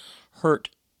Stadium hurt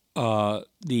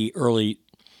the early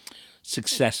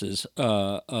successes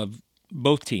of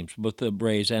both teams, both the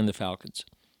Braves and the Falcons?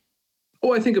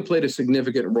 Oh, I think it played a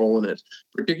significant role in it,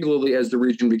 particularly as the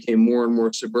region became more and more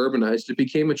suburbanized. It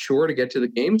became a chore to get to the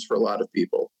games for a lot of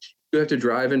people. You have to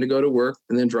drive in to go to work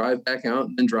and then drive back out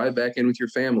and then drive back in with your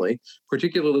family,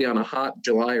 particularly on a hot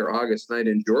July or August night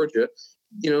in Georgia.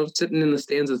 Sitting in the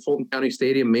stands at Fulton County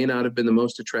Stadium may not have been the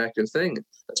most attractive thing,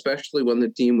 especially when the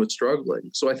team was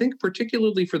struggling. So I think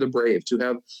particularly for the Braves, who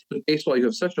have in baseball, you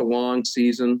have such a long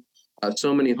season,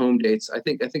 so many home dates. I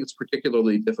think it's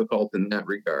particularly difficult in that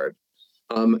regard.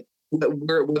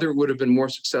 Whether it would have been more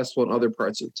successful in other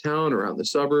parts of town or out in the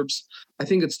suburbs, I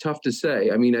think it's tough to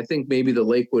say. I mean, I think maybe the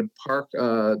Lakewood Park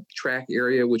track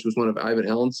area, which was one of Ivan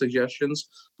Allen's suggestions,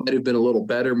 might have been a little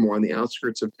better, more on the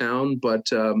outskirts of town. But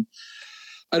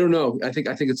I don't know. I think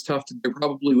it's tough. There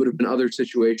probably would have been other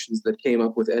situations that came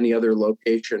up with any other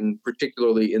location,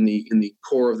 particularly in the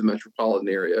core of the metropolitan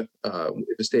area,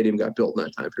 if a stadium got built in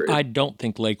that time period. I don't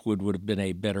think Lakewood would have been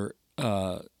a better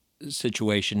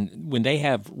situation. When they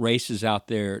have races out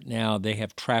there now, they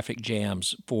have traffic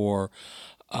jams for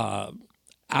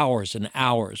hours and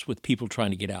hours with people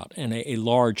trying to get out, and a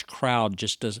large crowd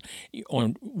just doesn't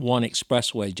on one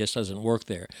expressway just doesn't work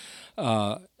there.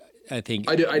 I think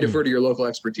I defer to your local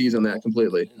expertise on that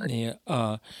completely.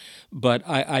 Yeah, but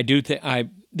I do think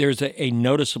there's a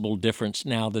noticeable difference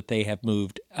now that they have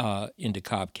moved into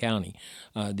Cobb County.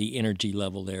 The energy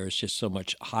level there is just so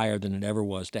much higher than it ever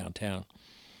was downtown.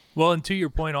 Well, and to your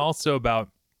point also about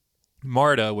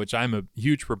MARTA, which I'm a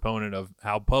huge proponent of,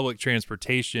 how public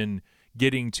transportation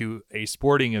getting to a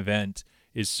sporting event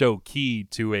is so key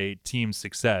to a team's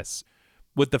success.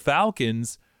 With the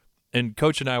Falcons, and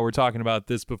Coach and I were talking about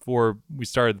this before we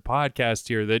started the podcast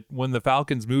here, that when the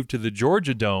Falcons moved to the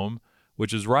Georgia Dome,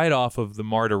 which is right off of the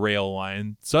MARTA rail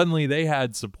line, suddenly they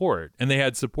had support, and they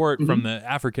had support from the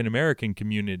African-American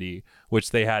community,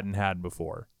 which they hadn't had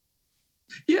before.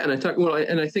 Yeah,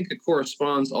 and I think it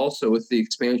corresponds also with the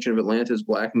expansion of Atlanta's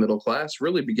black middle class,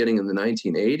 really beginning in the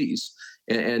 1980s.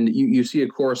 And you see a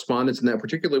correspondence in that,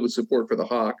 particularly with support for the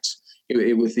Hawks,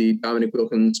 with the Dominic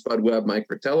Wilkins, Spud Webb, Mike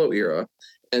Fratello era,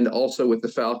 and also with the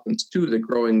Falcons too. The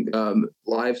growing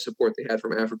live support they had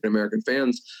from African American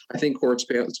fans, I think,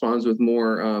 corresponds with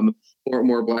more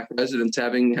black residents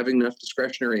having enough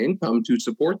discretionary income to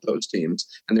support those teams,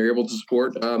 and they're able to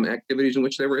support activities in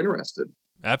which they were interested.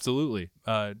 Absolutely.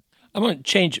 I want to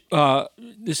change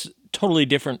this totally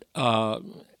different.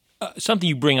 Something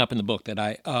you bring up in the book that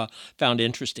I found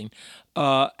interesting.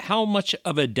 How much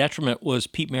of a detriment was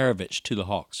Pete Maravich to the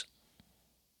Hawks?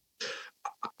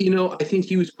 I think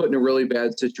he was put in a really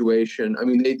bad situation. I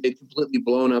mean, they completely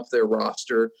blown up their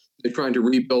roster. They're trying to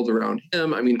rebuild around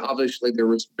him. I mean, obviously there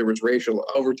was racial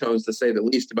overtones, to say the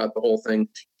least, about the whole thing.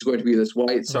 He's going to be this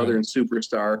white Southern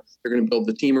superstar. They're going to build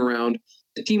the team around.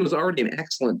 The team was already an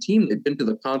excellent team. They'd been to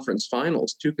the conference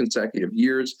finals 2 consecutive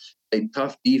years. A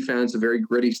tough defense, a very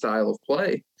gritty style of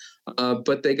play,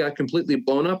 but they got completely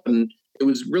blown up. And it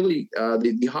was really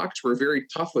the Hawks were very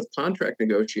tough with contract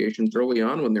negotiations early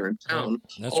on when they're in town.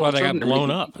 That's why they got blown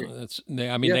up.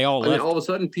 They all left. All of a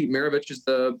sudden, Pete Maravich is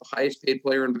the highest paid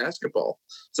player in basketball.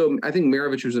 So I think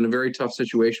Maravich was in a very tough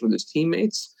situation with his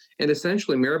teammates. And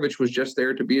essentially, Maravich was just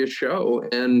there to be a show.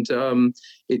 And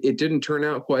it didn't turn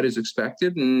out quite as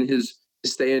expected. And his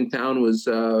stay in town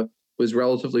was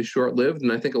relatively short-lived,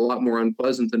 and I think a lot more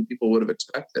unpleasant than people would have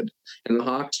expected. And the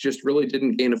Hawks just really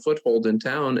didn't gain a foothold in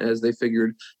town as they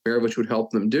figured Maravich would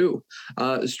help them do.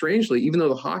 Strangely, even though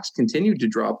the Hawks continued to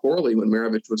draw poorly when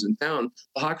Maravich was in town,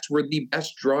 the Hawks were the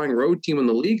best drawing road team in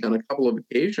the league on a couple of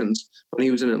occasions when he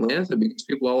was in Atlanta, because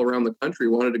people all around the country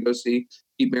wanted to go see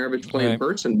Pete Maravich play in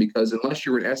person, because unless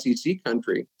you were in SEC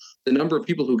country, the number of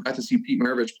people who got to see Pete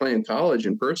Maravich play in college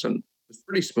in person was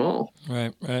pretty small.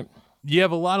 Right. You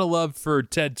have a lot of love for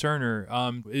Ted Turner.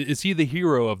 Is he the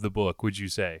hero of the book, would you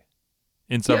say,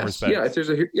 in some respects?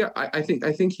 I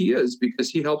think he is,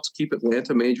 because he helps keep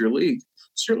Atlanta major league.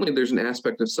 Certainly there's an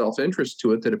aspect of self-interest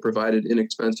to it, that it provided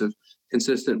inexpensive,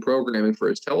 consistent programming for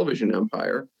his television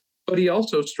empire. But he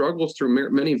also struggles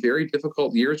through many very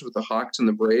difficult years with the Hawks and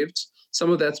the Braves. Some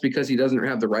of that's because he doesn't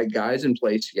have the right guys in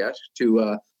place yet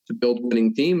to build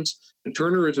winning teams. And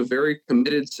Turner is a very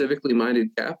committed, civically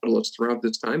minded capitalist throughout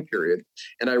this time period.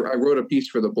 And I wrote a piece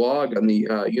for the blog on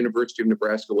the University of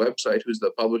Nebraska website, who's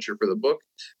the publisher for the book,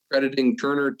 crediting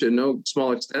Turner to no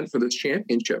small extent for this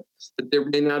championship. That there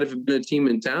may not have been a team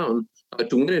in town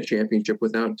to win a championship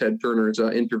without Ted Turner's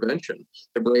intervention.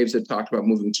 The Braves had talked about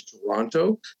moving to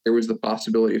Toronto. There was the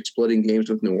possibility of splitting games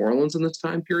with New Orleans in this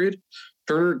time period.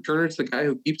 Turner's the guy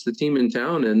who keeps the team in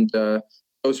town, and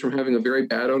goes from having a very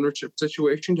bad ownership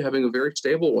situation to having a very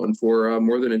stable one for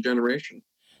more than a generation.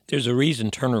 There's a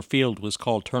reason Turner Field was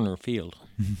called Turner Field.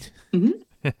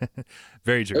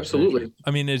 Very true. Absolutely. Very true. I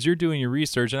mean, as you're doing your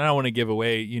research, and I don't want to give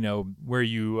away, where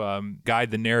you guide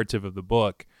the narrative of the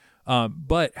book,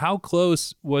 but how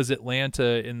close was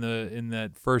Atlanta in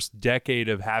that first decade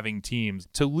of having teams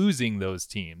to losing those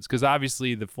teams? Because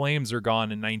obviously the Flames are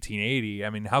gone in 1980. I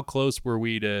mean, how close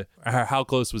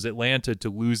was Atlanta to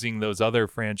losing those other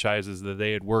franchises that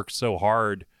they had worked so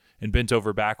hard and bent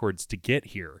over backwards to get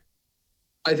here?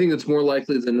 I think it's more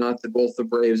likely than not that both the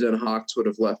Braves and Hawks would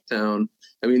have left town.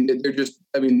 I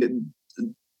mean,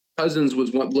 Cousins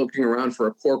was looking around for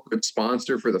a corporate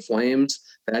sponsor for the Flames.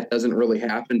 That doesn't really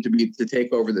happen to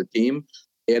take over the team.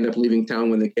 They end up leaving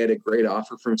town when they get a great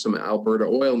offer from some Alberta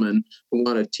oilmen who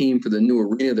want a team for the new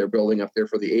arena they're building up there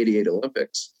for the '88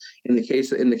 Olympics. In the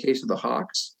case of the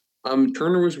Hawks,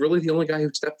 Turner was really the only guy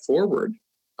who stepped forward.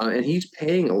 And he's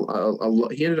paying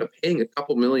he ended up paying a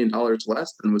couple $1 million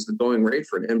less than was the going rate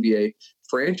for an NBA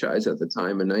franchise at the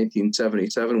time in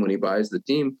 1977 when he buys the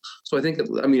team. So I think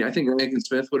Rankin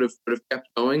Smith would have kept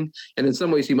going, and in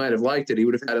some ways he might have liked it. He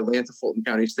would have had Atlanta Fulton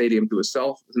County Stadium to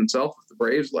himself if the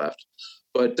Braves left.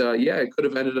 But it could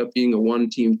have ended up being a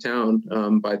one-team town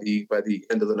by the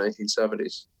end of the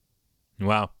 1970s.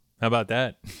 Wow. How about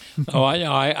that? Oh,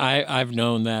 I've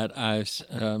known that. I've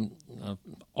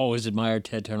always admired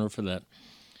Ted Turner for that.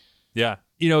 Yeah.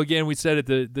 Again, we said at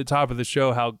the top of the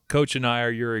show how Coach and I are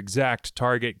your exact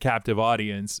target captive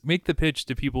audience. Make the pitch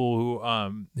to people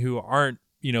who aren't,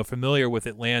 familiar with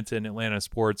Atlanta and Atlanta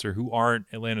sports, or who aren't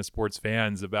Atlanta sports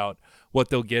fans, about what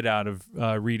they'll get out of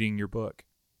reading your book.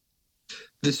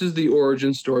 This is the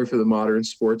origin story for the modern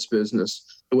sports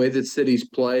business. The way that cities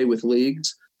play with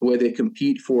leagues, the way they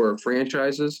compete for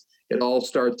franchises, it all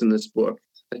starts in this book.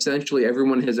 Essentially,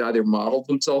 everyone has either modeled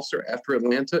themselves after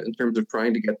Atlanta in terms of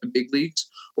trying to get the big leagues,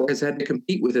 or has had to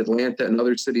compete with Atlanta and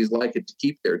other cities like it to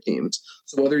keep their teams.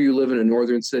 So whether you live in a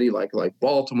northern city like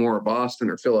Baltimore or Boston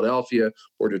or Philadelphia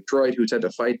or Detroit, who's had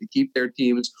to fight to keep their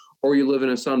teams, or you live in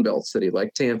a Sunbelt city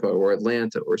like Tampa or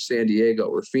Atlanta or San Diego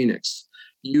or Phoenix,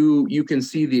 you can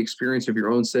see the experience of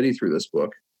your own city through this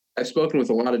book. I've spoken with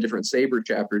a lot of different SABR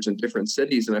chapters in different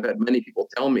cities, and I've had many people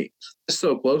tell me this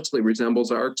so closely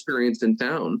resembles our experience in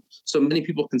town. So many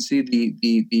people can see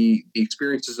the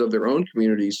experiences of their own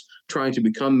communities trying to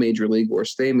become major league or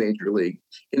stay major league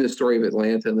in the story of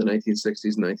Atlanta in the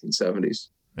 1960s and 1970s.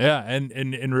 Yeah,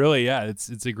 and really, yeah,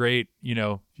 it's a great,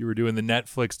 if you were doing the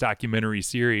Netflix documentary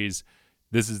series,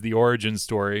 this is the origin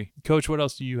story. Coach, what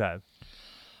else do you have?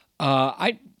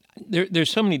 There's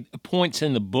so many points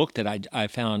in the book that I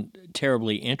found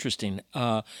terribly interesting.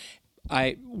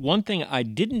 One thing I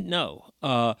didn't know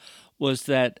was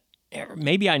that,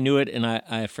 maybe I knew it and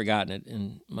I've forgotten it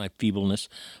in my feebleness,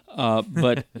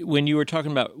 but when you were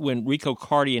talking about when Rico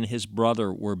Carty and his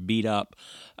brother were beat up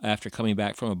after coming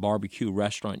back from a barbecue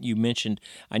restaurant, you mentioned,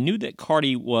 I knew that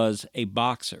Carty was a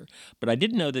boxer, but I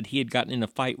didn't know that he had gotten in a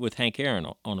fight with Hank Aaron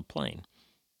on a plane.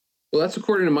 Well, that's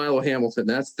according to Milo Hamilton.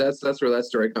 That's where that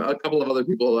story comes. A couple of other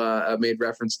people made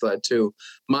reference to that too.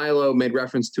 Milo made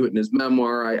reference to it in his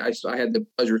memoir. I had the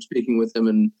pleasure of speaking with him,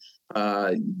 and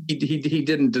he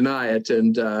didn't deny it.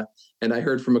 And I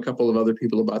heard from a couple of other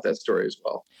people about that story as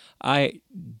well. I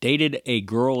dated a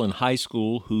girl in high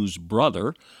school whose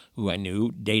brother, who I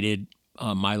knew, dated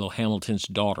Milo Hamilton's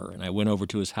daughter, and I went over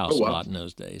to his house a lot in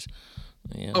those days.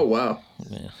 Yeah. Oh wow!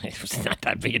 Yeah, it was not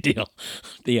that big a deal.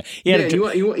 You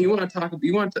want to talk?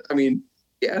 I mean,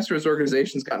 the Astros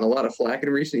organization's gotten a lot of flack in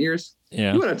recent years.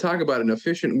 Yeah. You want to talk about an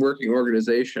efficient working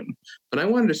organization? When I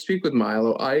wanted to speak with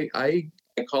Milo, I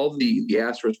called the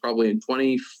Astros probably in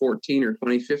 2014 or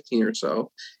 2015 or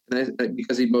so, and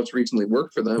because he most recently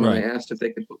worked for them, right. And I asked if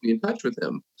they could put me in touch with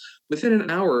him. Within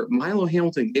an hour, Milo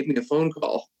Hamilton gave me a phone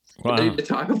call. Wow. Ready to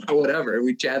talk about whatever, and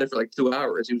we chatted for like 2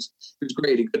 hours. He was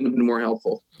great. He couldn't have been more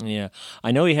helpful. Yeah,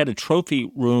 I know he had a trophy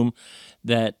room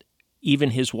that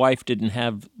even his wife didn't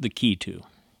have the key to.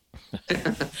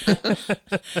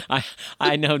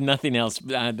 I know nothing else.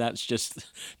 That's just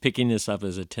picking this up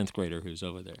as a 10th grader who's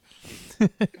over there.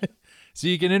 So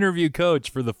you can interview Coach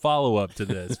for the follow-up to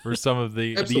this, for some of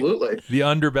the absolutely the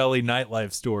underbelly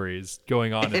nightlife stories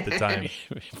going on at the time.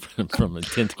 From a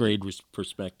 10th grade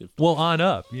perspective. Well, on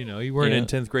up. You weren't in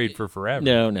 10th grade for forever.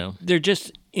 No. They're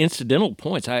just incidental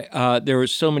points. There were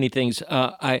so many things.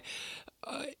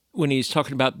 When he's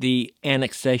talking about the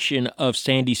annexation of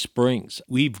Sandy Springs,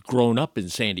 we've grown up in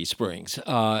Sandy Springs,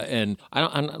 and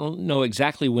I don't know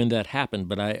exactly when that happened,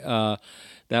 but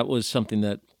that was something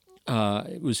that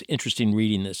it was interesting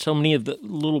reading this. So many of the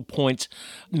little points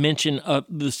mention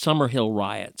the Summerhill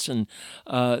riots and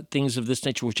things of this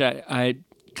nature, which I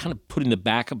kind of put in the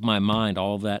back of my mind.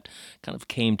 All of that kind of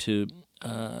came to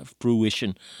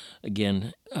fruition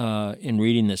again in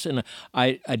reading this, and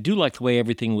I do like the way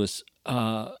everything was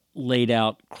laid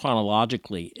out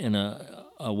chronologically in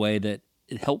a way that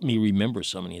it helped me remember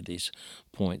so many of these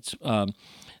points.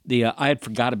 I had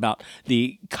forgot about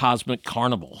the Cosmic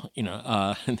Carnival.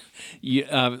 I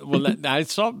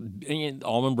saw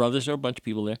Allman Brothers. There were a bunch of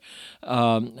people there.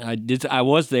 I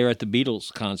was there at the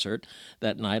Beatles concert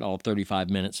that night, all 35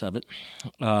 minutes of it.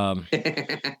 But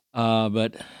I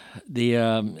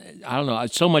don't know.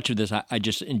 So much of this I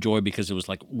just enjoy because it was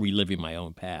like reliving my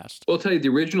own past. Well, I'll tell you, the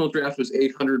original draft was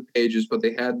 800 pages, but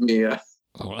they had me.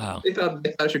 Wow. They thought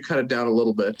I should cut it down a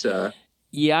little bit.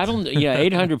 Yeah,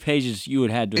 800 pages. You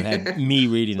would have had me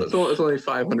reading it. It's only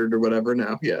 500 or whatever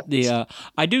now. Yeah.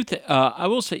 I do. I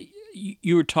will say,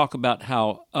 you were talking about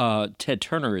how Ted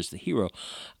Turner is the hero.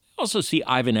 I also see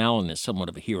Ivan Allen as somewhat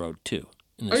of a hero too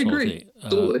in this I whole agree. thing.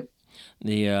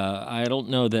 Absolutely. I don't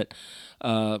know that,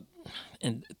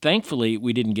 and thankfully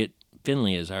we didn't get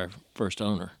Finley as our first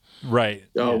owner Right.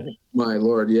 Oh, my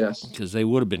Lord, yes. because they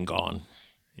would have been gone.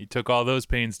 He took all those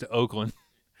pains to Oakland.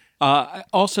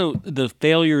 Also, the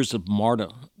failures of MARTA,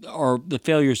 or the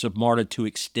failures of MARTA to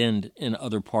extend in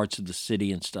other parts of the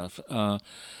city and stuff.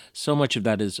 So much of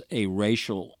that is a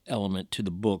racial element to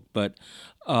the book, but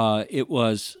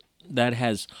that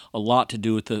has a lot to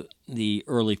do with the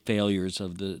early failures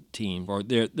of the team, or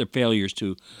their failures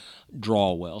to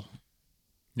draw well.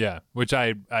 Yeah, which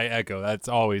I echo. That's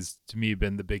always, to me,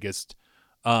 been the biggest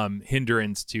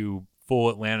hindrance to full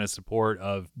Atlanta support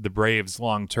of the Braves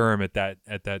long term at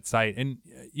that site. And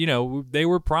they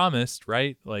were promised,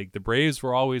 right? Like the Braves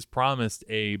were always promised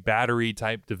a battery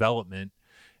type development.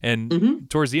 And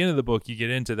towards the end of the book, you get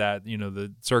into that,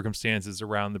 the circumstances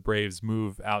around the Braves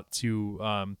move out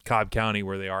to Cobb County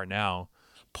where they are now.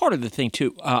 Part of the thing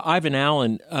too, Ivan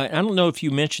Allen, I don't know if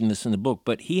you mentioned this in the book,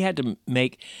 but he had to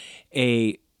make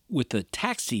with the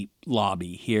taxi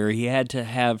lobby here,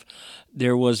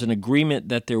 there was an agreement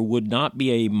that there would not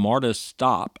be a MARTA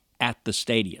stop at the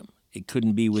stadium. It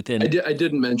couldn't be within. I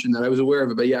didn't mention that. I was aware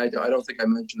of it, but yeah, I don't think I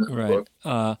mentioned that in the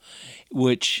book.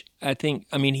 Which I think,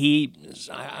 I'm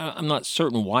not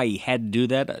certain why he had to do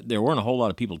that. There weren't a whole lot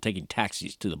of people taking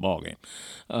taxis to the ball game,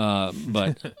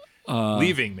 but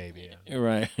leaving maybe. Yeah.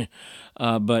 Right,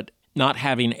 but not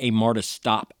having a MARTA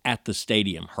stop at the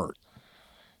stadium hurt.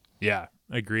 Yeah,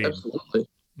 agreed. Absolutely.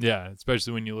 Yeah,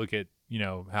 especially when you look at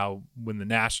how when the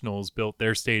Nationals built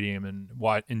their stadium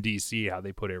in D.C., how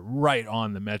they put it right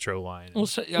on the Metro line. Well,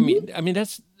 so,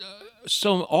 that's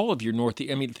so all of your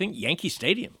Northeast. Think Yankee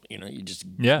Stadium. You just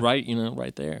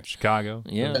right there. Chicago.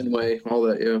 Yeah. Anyway, all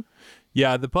that. Yeah.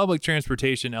 Yeah, the public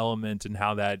transportation element and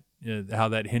how that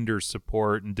hinders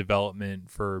support and development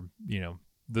for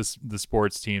the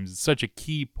sports teams. It's such a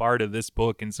key part of this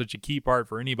book and such a key part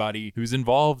for anybody who's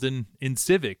involved in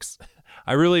civics.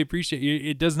 I really appreciate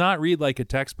it. Does not read like a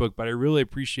textbook, but I really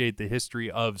appreciate the history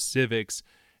of civics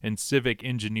and civic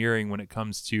engineering when it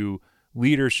comes to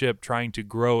leadership, trying to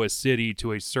grow a city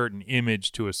to a certain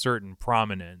image, to a certain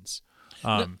prominence.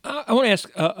 I want to ask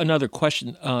another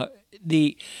question.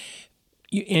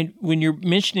 And when you're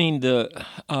mentioning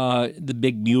the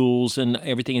big mules and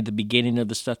everything at the beginning of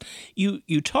the stuff,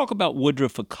 you talk about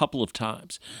Woodruff a couple of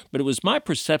times, but it was my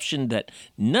perception that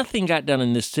nothing got done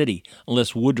in this city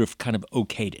unless Woodruff kind of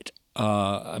okayed it.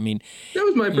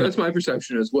 That's my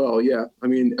perception as well. Yeah,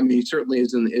 he certainly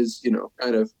is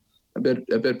kind of a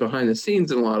bit behind the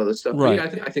scenes in a lot of this stuff. Right.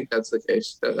 I think that's the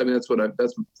case.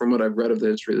 That's from what I've read of the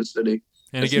history of the city.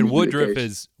 And again,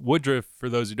 Woodruff. For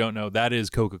those who don't know, that is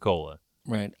Coca-Cola.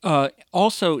 Right.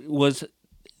 Also, was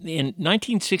in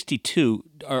 1962.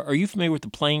 Are you familiar with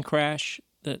the plane crash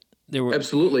that there were?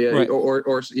 Absolutely. Right.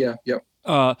 Or yeah. Yep.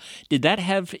 Did that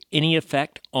have any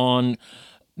effect on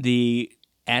the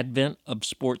advent of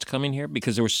sports coming here?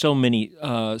 Because there were so many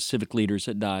civic leaders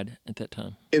that died at that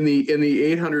time. In the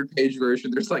 800-page version,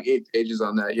 there's like 8 pages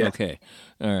on that. Yeah. Okay.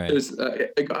 All right.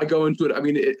 I go into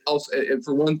it. It also,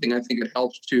 for one thing, I think it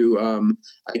helps to,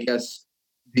 I guess,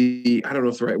 I don't know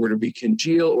if the right word would be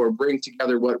congeal or bring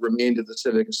together what remained of the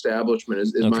civic establishment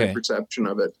is my perception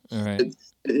of it. All right.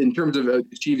 In terms of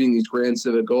achieving these grand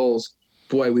civic goals,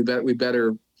 boy, we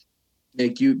better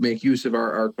make use of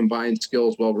our combined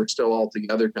skills while we're still all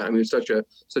together. It's such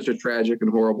a tragic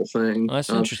and horrible thing. Well, that's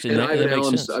interesting. And Ivan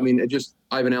Allen's,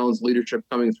 Ivan Allen's leadership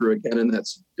coming through again in that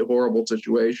horrible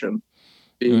situation,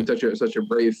 being such a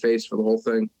brave face for the whole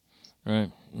thing.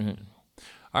 Right.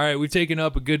 All right, we've taken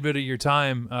up a good bit of your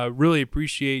time. Really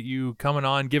appreciate you coming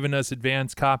on, giving us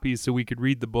advance copies so we could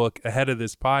read the book ahead of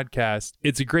this podcast.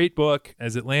 It's a great book.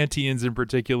 As Atlanteans in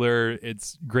particular,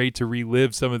 it's great to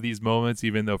relive some of these moments,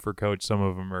 even though for Coach, some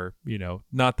of them are,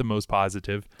 not the most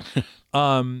positive.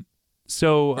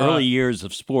 So early years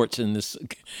of sports in this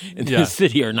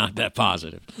city are not that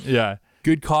positive. Yeah.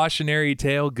 Good cautionary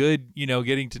tale. Good,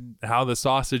 getting to how the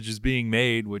sausage is being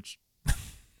made, which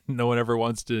no one ever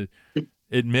wants to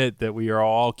admit that we are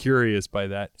all curious by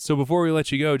that. So before we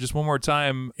let you go, just one more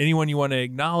time, anyone you want to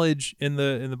acknowledge in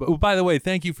the book? Oh, by the way,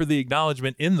 thank you for the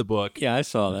acknowledgement in the book. Yeah, I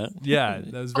saw that. Yeah,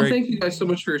 that was very. Thank you guys so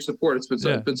much for your support. It's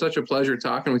been such a pleasure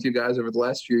talking with you guys over the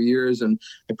last few years, and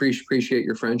I appreciate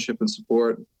your friendship and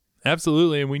support.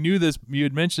 Absolutely, and we knew this. You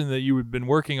had mentioned that you had been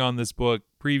working on this book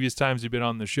previous times you've been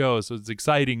on the show, so it's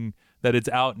exciting that it's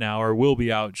out now or will be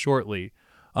out shortly.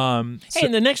 Hey,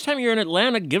 and the next time you're in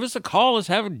Atlanta, give us a call. Let's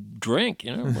have a drink,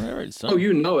 whatever. Oh,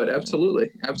 you know it. Absolutely.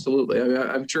 Absolutely. I mean,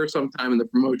 I'm sure sometime in the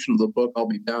promotion of the book, I'll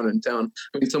be down in town.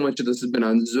 I mean, so much of this has been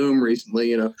on Zoom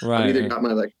recently, Right, I've either got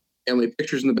my family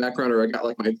pictures in the background, or I got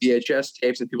my VHS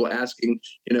tapes and people asking,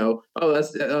 oh,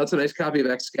 that's a nice copy of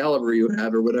Excalibur you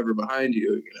have or whatever behind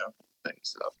you, things.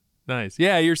 So. Nice.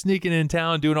 Yeah, you're sneaking in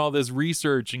town doing all this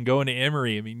research and going to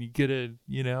Emory. I mean, you could have,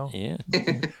 Yeah.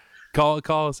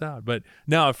 call us out. But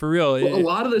no, for real. Well, a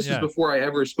lot of this is before I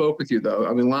ever spoke with you, though.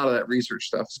 I mean, a lot of that research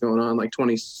stuff is going on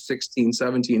 2016,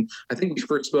 17. I think we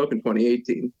first spoke in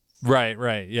 2018.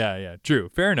 Right. Yeah. True.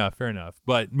 Fair enough.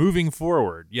 But moving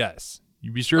forward, yes,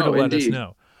 you be sure to let us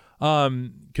know.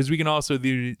 Because we can also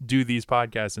do these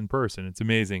podcasts in person. It's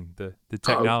amazing, the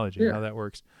technology, how that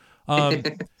works.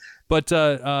 But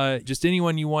just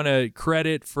anyone you want to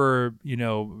credit for,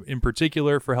 in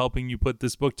particular for helping you put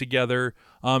this book together.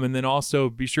 And then also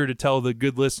be sure to tell the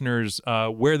good listeners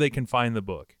where they can find the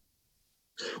book.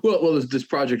 Well, this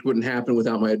project wouldn't happen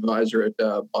without my advisor at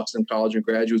Boston College and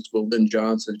Graduate School, Lynn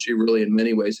Johnson. She really, in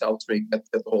many ways, helped me get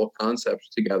the whole concept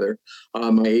together.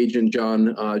 My agent,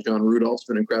 John Rudolph's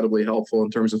been incredibly helpful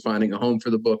in terms of finding a home for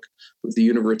the book with the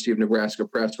University of Nebraska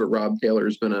Press, where Rob Taylor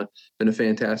has been a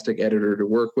fantastic editor to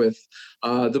work with.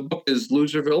 The book is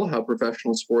Loserville: How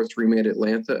Professional Sports Remade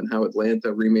Atlanta and How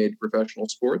Atlanta Remade Professional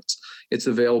Sports. It's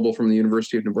available from the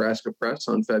University of Nebraska Press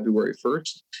on February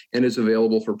 1st, and is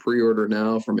available for pre-order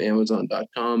now from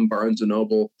Amazon.com, Barnes &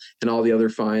 Noble, and all the other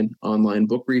fine online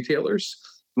book retailers.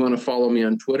 If you want to follow me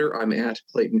on Twitter, I'm at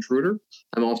Clayton Truder.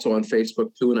 I'm also on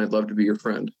Facebook, too, and I'd love to be your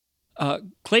friend.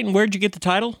 Clayton, where'd you get the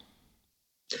title?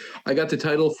 I got the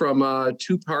title from a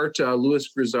two-part Louis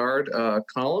Grizzard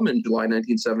column in July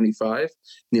 1975 in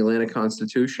the Atlanta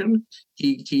Constitution.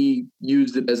 He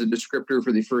used it as a descriptor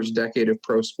for the first decade of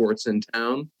pro sports in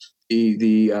town,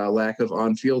 the lack of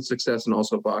on-field success and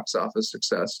also box office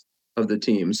success of the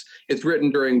teams. It's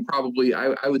written during probably,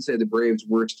 I would say, the Braves'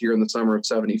 worst year in the summer of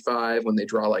 75, when they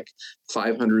draw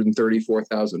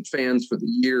 534,000 fans for the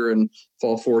year and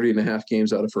fall 40.5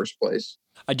 games out of first place.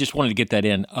 I just wanted to get that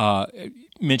in.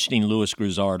 Mentioning Louis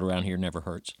Grizzard around here never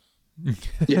hurts.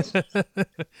 Yes.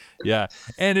 Yeah.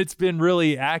 And it's been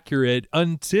really accurate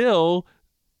until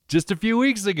just a few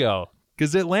weeks ago.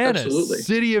 Because Atlanta, Absolutely.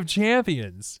 City of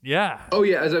Champions. Yeah. Oh,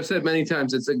 yeah. As I've said many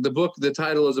times, it's the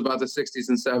title is about the 60s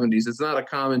and 70s. It's not a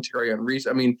commentary on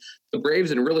recent. I mean, the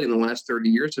Braves, and really in the last 30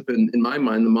 years, have been, in my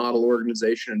mind, the model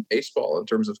organization in baseball in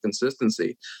terms of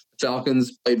consistency. The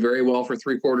Falcons played very well for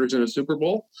 3 quarters in a Super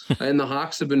Bowl, and the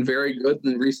Hawks have been very good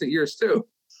in recent years, too.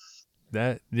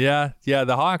 The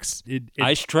Hawks.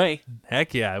 Ice tray.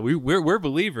 Heck yeah, we're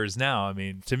believers now. I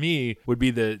mean, to me, would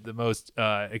be the most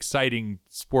exciting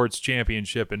sports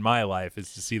championship in my life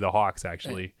is to see the Hawks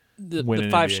actually win. The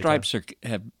Five Stripes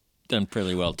have done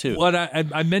fairly well too. What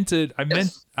I meant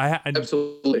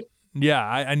absolutely.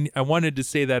 Yeah, I wanted to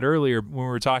say that earlier when we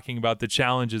were talking about the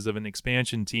challenges of an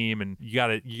expansion team, and you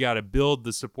gotta build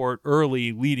the support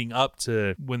early leading up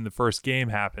to when the first game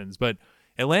happens, but.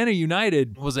 Atlanta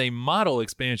United was a model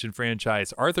expansion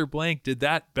franchise. Arthur Blank did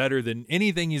that better than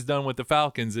anything he's done with the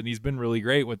Falcons, and he's been really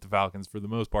great with the Falcons for the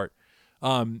most part.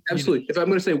 Absolutely. If I'm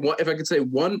going to say one, if I could say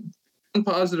one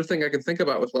positive thing I can think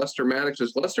about with Lester Maddox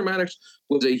is Lester Maddox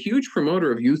was a huge promoter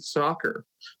of youth soccer.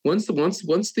 Once the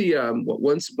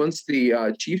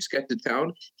Chiefs get to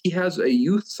town, he has a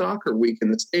youth soccer week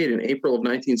in the state in April of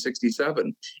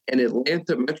 1967, and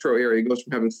Atlanta metro area goes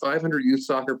from having 500 youth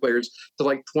soccer players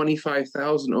to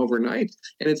 25,000 overnight,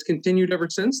 and it's continued ever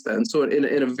since then. So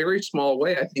in a very small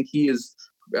way, I think he is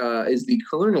the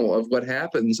kernel of what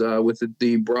happens with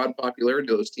the broad popularity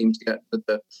those teams get that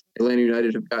the Atlanta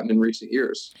United have gotten in recent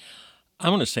years. I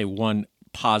want to say one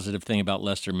positive thing about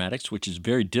Lester Maddox, which is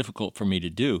very difficult for me to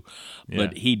do,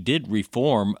 but he did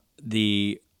reform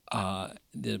the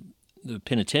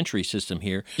penitentiary system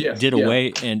here. Did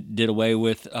away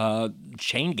with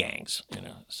chain gangs.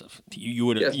 So you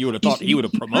would have thought he would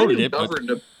have promoted it,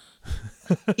 but.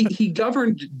 He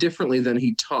governed differently than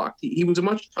he talked. He was a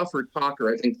much tougher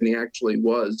talker, I think, than he actually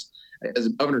was as a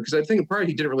governor, because I think in part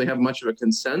he didn't really have much of a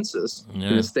consensus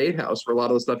in the State House for a lot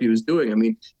of the stuff he was doing. I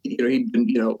mean, he'd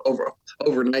been,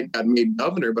 overnight got made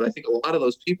governor, but I think a lot of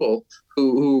those people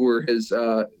who were his,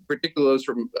 particularly those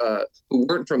from who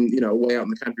weren't from way out in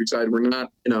the countryside, were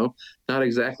not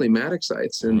exactly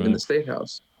Maddoxites in the State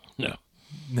House.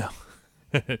 No.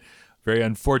 Very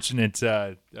unfortunate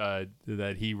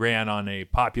that he ran on a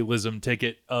populism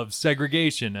ticket of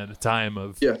segregation at a time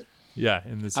of in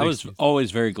the 60s. I was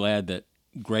always very glad that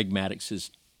Greg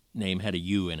Maddox's name had a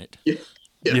U in it.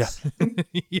 Yes.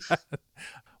 Yeah.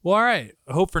 Well, all right.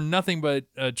 I hope for nothing but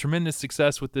tremendous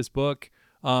success with this book,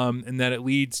 and that it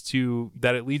leads to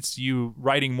you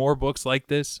writing more books like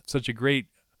this. Such a great,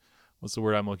 what's the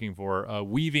word I'm looking for?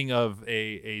 Weaving of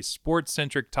a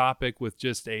sports-centric topic with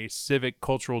just a civic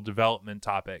cultural development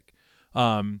topic.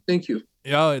 Thank you.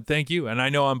 Yeah, thank you. And I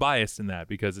know I'm biased in that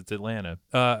because it's Atlanta.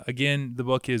 Again, the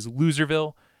book is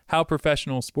Loserville: How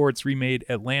Professional Sports Remade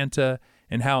Atlanta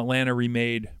and How Atlanta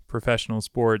Remade Professional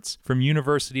Sports, from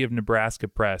University of Nebraska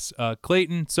Press.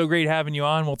 Clayton, so great having you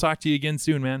on. We'll talk to you again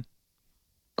soon, man.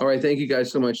 All right. Thank you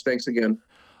guys so much. Thanks again.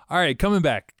 All right, coming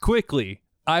back quickly.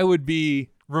 I would be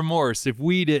remorse if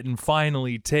we didn't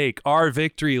finally take our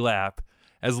victory lap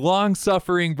as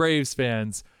long-suffering Braves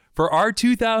fans for our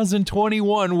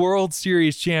 2021 World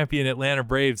Series champion Atlanta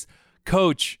Braves.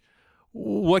 Coach,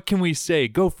 what can we say?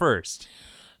 Go first.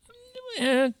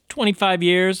 25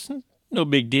 years, no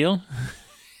big deal.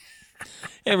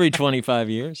 Every 25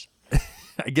 years.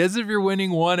 I guess if you're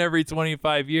winning one every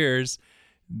 25 years,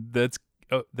 that's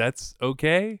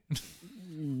okay.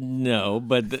 No,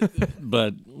 but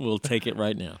we'll take it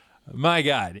right now. My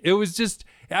God, it was just,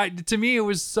 to me, it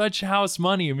was such house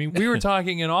money. I mean, we were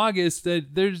talking in August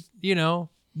that there's,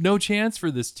 no chance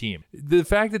for this team. The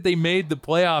fact that they made the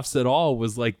playoffs at all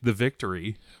was like the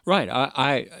victory. Right.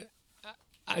 I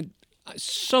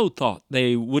so thought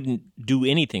they wouldn't do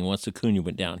anything once Acuna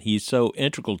went down. He's so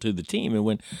integral to the team. And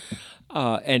when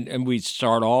and we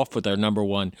start off with our number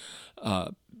one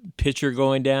pitcher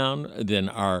going down, then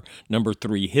our number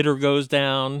 3 hitter goes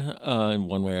down in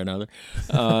one way or another,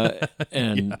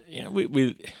 and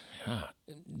we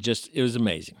just, it was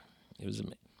amazing. It was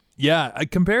amazing. Yeah, I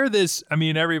compare this. I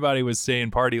mean, everybody was saying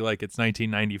party like it's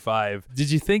 1995. Did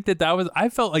you think that was? I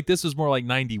felt like this was more like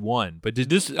 91. But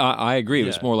did this? I agree. It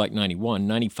was more like 91.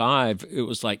 95. It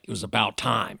was like it was about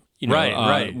time.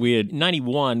 Right. We had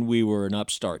 91. We were an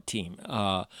upstart team,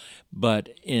 but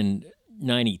in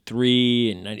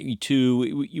 93 and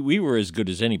 92, we were as good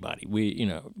as anybody.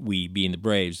 We being the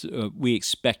Braves, we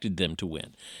expected them to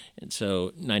win, and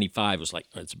so 95 was like,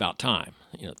 it's about time.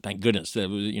 Thank goodness that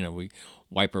was, we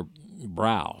wipe our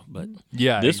brow. But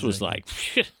this was like,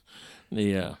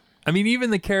 yeah. I mean, even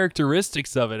the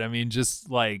characteristics of it. I mean, just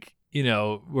like, we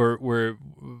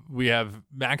have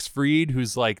Max Fried,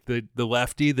 who's like the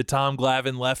lefty, the Tom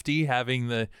Glavine lefty,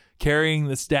 carrying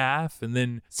the staff, and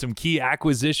then some key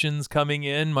acquisitions coming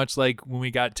in, much like when we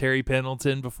got Terry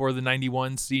Pendleton before the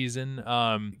 91 season.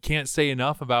 Can't say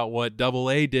enough about what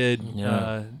Double-A did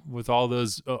with all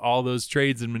those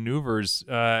trades and maneuvers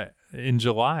in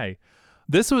July.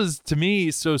 This was, to me,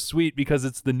 so sweet because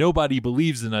it's the nobody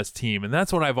believes in us team, and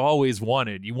that's what I've always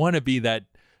wanted. You want to be that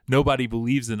nobody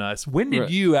believes in us. When did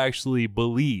you actually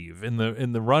believe in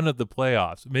the run of the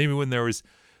playoffs? Maybe when there was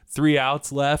 3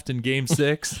 outs left in Game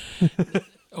 6?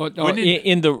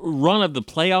 In the run of the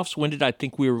playoffs, when did I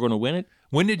think we were going to win it?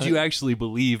 When did you actually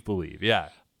believe? Yeah.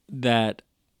 That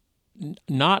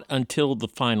not until the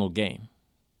final game.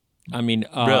 I mean,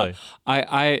 really? But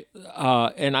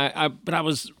I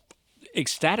was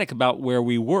ecstatic about where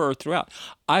we were throughout.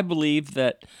 I believe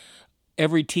that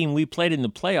every team we played in the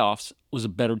playoffs was a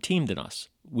better team than us.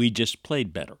 We just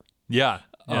played better. Yeah.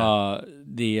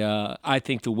 I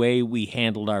think the way we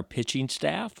handled our pitching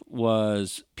staff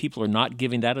was, people are not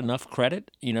giving that enough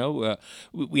credit.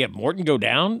 We had Morton go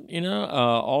down.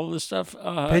 All of this stuff.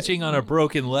 Pitching on a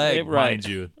broken leg, mind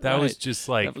you. That was just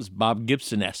like, that was Bob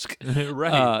Gibson-esque.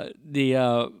 Right.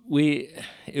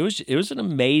 It was an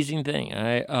amazing thing.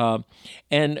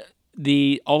 And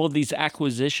all of these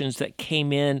acquisitions that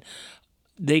came in,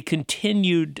 they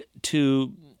continued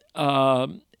to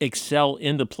excel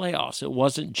in the playoffs. It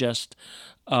wasn't just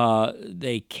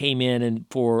they came in and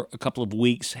for a couple of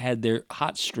weeks had their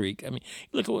hot streak. I mean,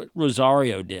 look at what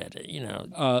Rosario did.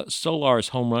 Solar's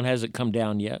home run hasn't come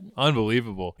down yet.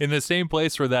 Unbelievable. In the same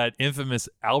place where that infamous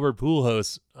Albert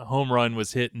Pujols home run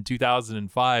was hit in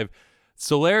 2005,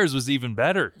 Soler's was even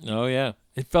better. Oh, yeah.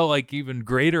 It felt like even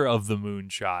greater of the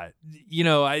moonshot.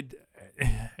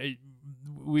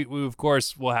 We of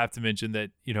course will have to mention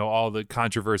that, all the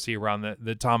controversy around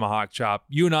the tomahawk chop.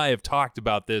 You and I have talked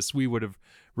about this. We would have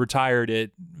retired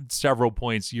it several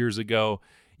points years ago,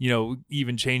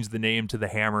 even changed the name to the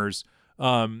Hammers.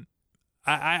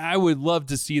 I would love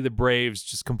to see the Braves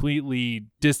just completely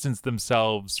distance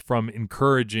themselves from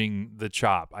encouraging the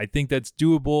chop. I think that's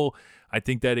doable. I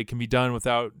think that it can be done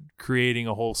without creating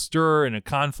a whole stir and a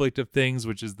conflict of things,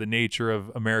 which is the nature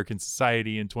of American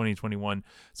society in 2021.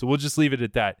 So we'll just leave it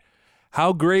at that.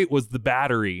 How great was the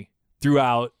battery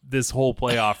throughout this whole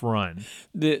playoff run?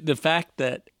 The fact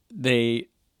that they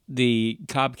the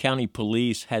Cobb County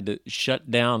Police had to shut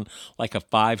down like a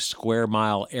 5 square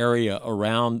mile area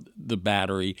around the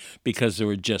Battery because there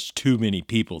were just too many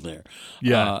people there.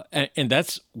 Yeah. And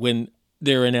that's when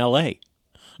they're in L.A.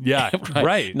 Yeah,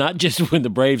 right. Not just when the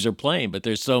Braves are playing, but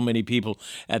there's so many people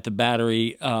at the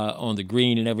Battery on the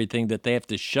green and everything that they have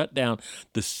to shut down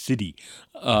the city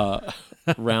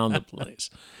around the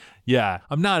place. Yeah,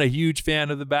 I'm not a huge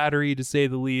fan of the Battery, to say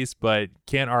the least, but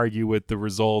can't argue with the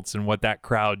results and what that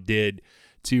crowd did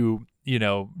to,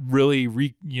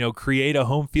 really create a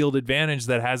home field advantage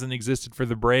that hasn't existed for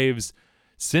the Braves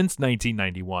since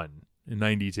 1991 and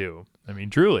 92. I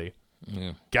mean, truly.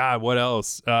 Yeah. God, what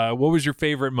else? What was your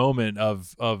favorite moment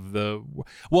of the?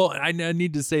 Well, I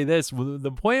need to say this.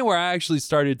 The point where I actually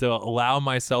started to allow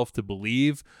myself to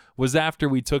believe was after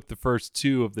we took the first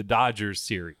 2 of the Dodgers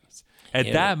series.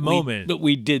 At that moment, but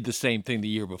we did the same thing the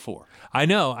year before. I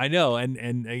know, and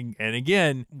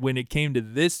again, when it came to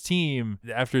this team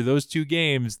after those 2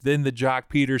 games, then the Jock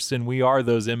Peterson, we are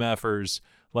those MFers.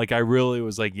 Like I really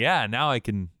was like, yeah, now I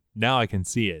can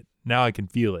see it, now I can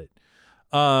feel it.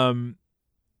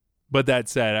 But that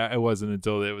said, it wasn't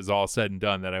until it was all said and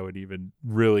done that I would even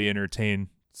really entertain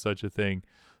such a thing,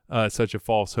 such a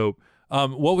false hope.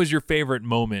 What was your favorite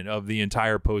moment of the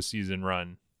entire postseason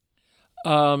run?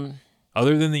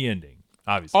 Other than the ending,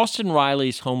 obviously. Austin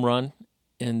Riley's home run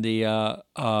in the,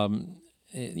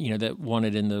 that won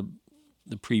it in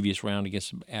the previous round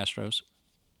against the Astros.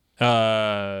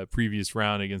 Previous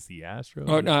round against the Astros?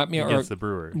 Against the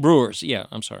Brewers. Brewers, yeah,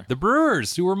 I'm sorry. The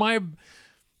Brewers, who were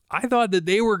I thought that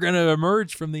they were going to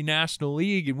emerge from the National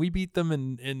League, and we beat them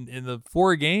in the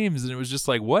 4 games, and it was just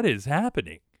like, what is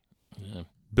happening? Yeah.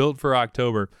 Built for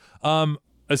October.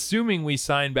 Assuming we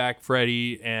sign back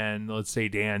Freddie and let's say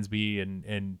Dansby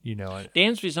and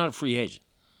Dansby's not a free agent.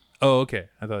 Oh, okay.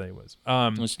 I thought he was.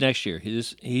 It's next year.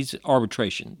 He's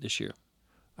arbitration this year.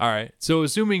 All right. So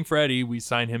assuming Freddie, we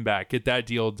sign him back, get that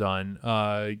deal done,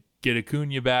 get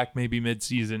Acuna back maybe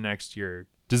midseason next year.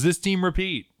 Does this team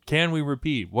repeat? Can we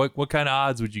repeat? What kind of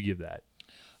odds would you give that?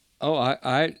 Oh,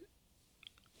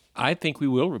 I think we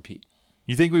will repeat.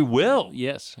 You think we will?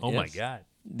 Yes. Oh my God.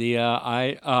 Let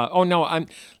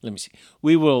me see.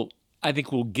 We will. I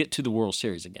think we'll get to the World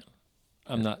Series again.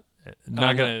 I'm not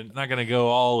gonna go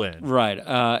all in. Right.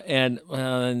 And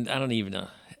I don't even know.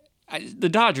 The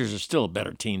Dodgers are still a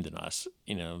better team than us.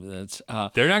 That's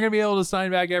they're not gonna be able to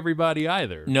sign back everybody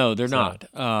either. No, they're not.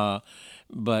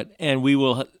 And we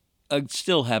will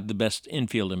still have the best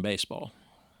infield in baseball.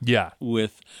 Yeah.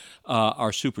 With our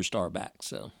superstar back.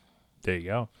 So there you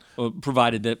go. Well,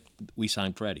 provided that we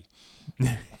sign Freddie.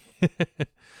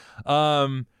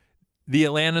 The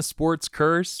Atlanta sports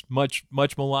curse, much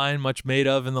maligned, much made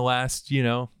of in the last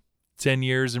 10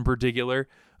 years in particular.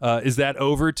 Is that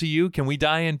over to you? Can we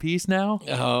die in peace now?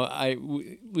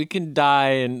 We can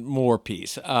die in more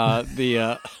peace.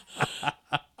 In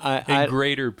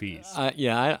greater peace.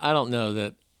 I don't know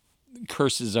that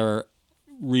curses are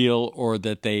real or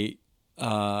that they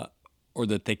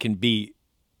can be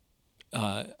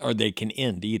or they can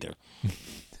end either.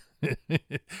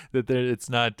 That it's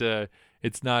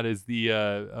not as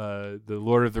the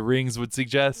Lord of the Rings would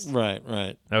suggest.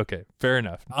 Right. Okay, fair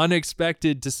enough.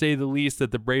 Unexpected to say the least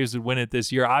that the Braves would win it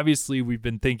this year. Obviously, we've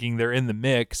been thinking they're in the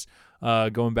mix,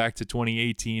 going back to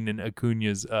 2018 and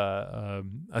Acuna's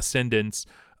ascendance.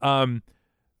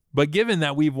 But given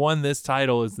that we've won this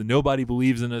title as the nobody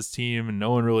believes in us team and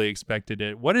no one really expected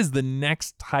it, what is the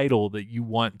next title that you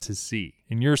want to see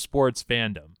in your sports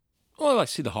fandom? Well, I'd like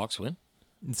to see the Hawks win.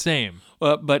 Same.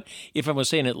 But if I'm going to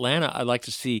say in Atlanta, I'd like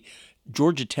to see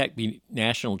Georgia Tech be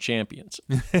national champions.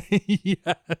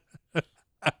 Yeah.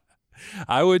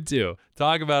 I would too.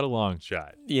 Talk about a long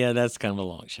shot. Yeah, that's kind of a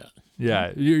long shot.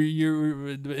 Yeah.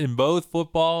 You're in both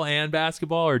football and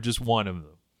basketball or just one of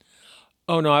them?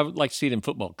 Oh, no, I would like to see it in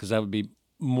football because that would be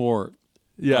more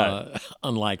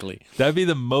unlikely. That'd be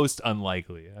the most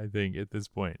unlikely, I think, at this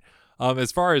point.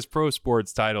 As far as pro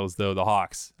sports titles, though, the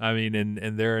Hawks, I mean,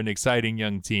 and they're an exciting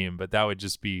young team, but that would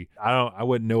just be, I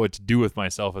wouldn't know what to do with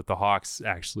myself if the Hawks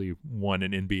actually won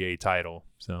an NBA title.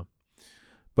 So,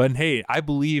 but hey, I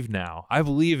believe now. I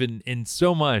believe in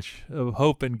so much of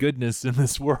hope and goodness in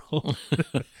this world.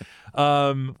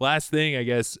 Last thing, I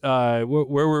guess, where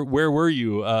were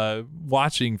you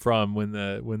watching from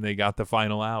when they got the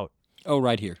final out? Oh,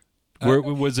 right here.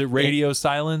 Was it radio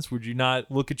silence? Would you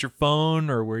not look at your phone,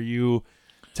 or were you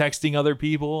texting other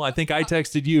people? I think I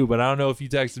texted you, but I don't know if you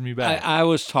texted me back. I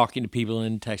was talking to people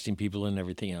and texting people and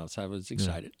everything else. I was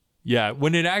excited. Yeah,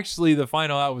 when the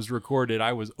final out was recorded,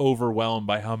 I was overwhelmed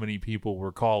by how many people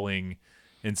were calling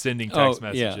and sending text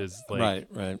messages. Yeah.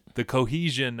 Right. The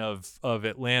cohesion of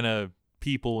Atlanta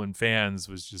people and fans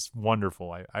was just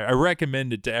wonderful. I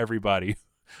recommend it to everybody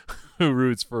who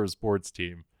roots for a sports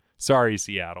team. Sorry,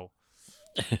 Seattle.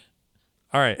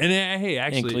 All right. And hey,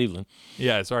 actually. In Cleveland.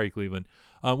 Yeah, sorry, Cleveland.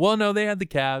 Well, no, they had the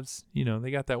Cavs.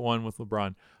 They got that one with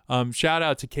LeBron. Shout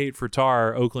out to Kate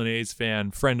Furtar, Oakland A's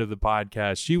fan, friend of the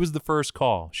podcast. She was the first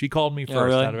call. She called me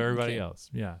first out of everybody else.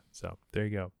 Yeah, so there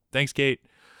you go. Thanks, Kate.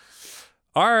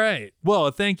 All right. Well,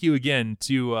 thank you again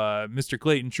to Mr.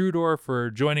 Clayton Trudor for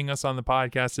joining us on the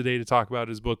podcast today to talk about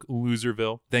his book,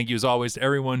 Loserville. Thank you, as always, to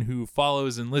everyone who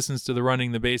follows and listens to the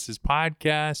Running the Bases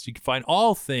podcast. You can find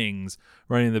all things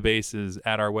Running the Bases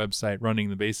at our website,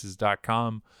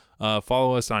 runningthebases.com.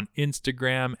 Follow us on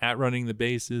Instagram at Running the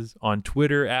Bases, on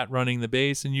Twitter at Running the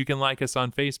Base, and you can like us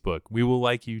on Facebook. We will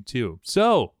like you too.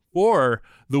 So, for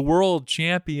the world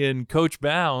champion Coach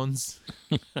Bounds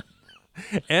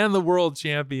and the world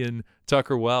champion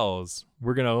Tucker Wells,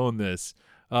 we're going to own this.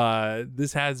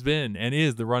 This has been and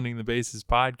is the Running the Bases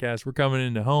podcast. We're coming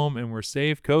into home and we're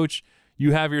safe. Coach,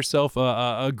 you have yourself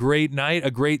a great night, a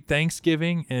great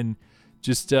Thanksgiving, and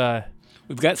just...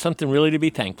 We've got something really to be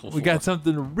thankful for. We got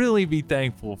something to really be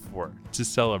thankful for, to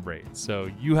celebrate. So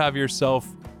you have yourself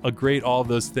a great all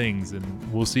those things,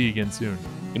 and we'll see you again soon.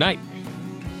 Good night.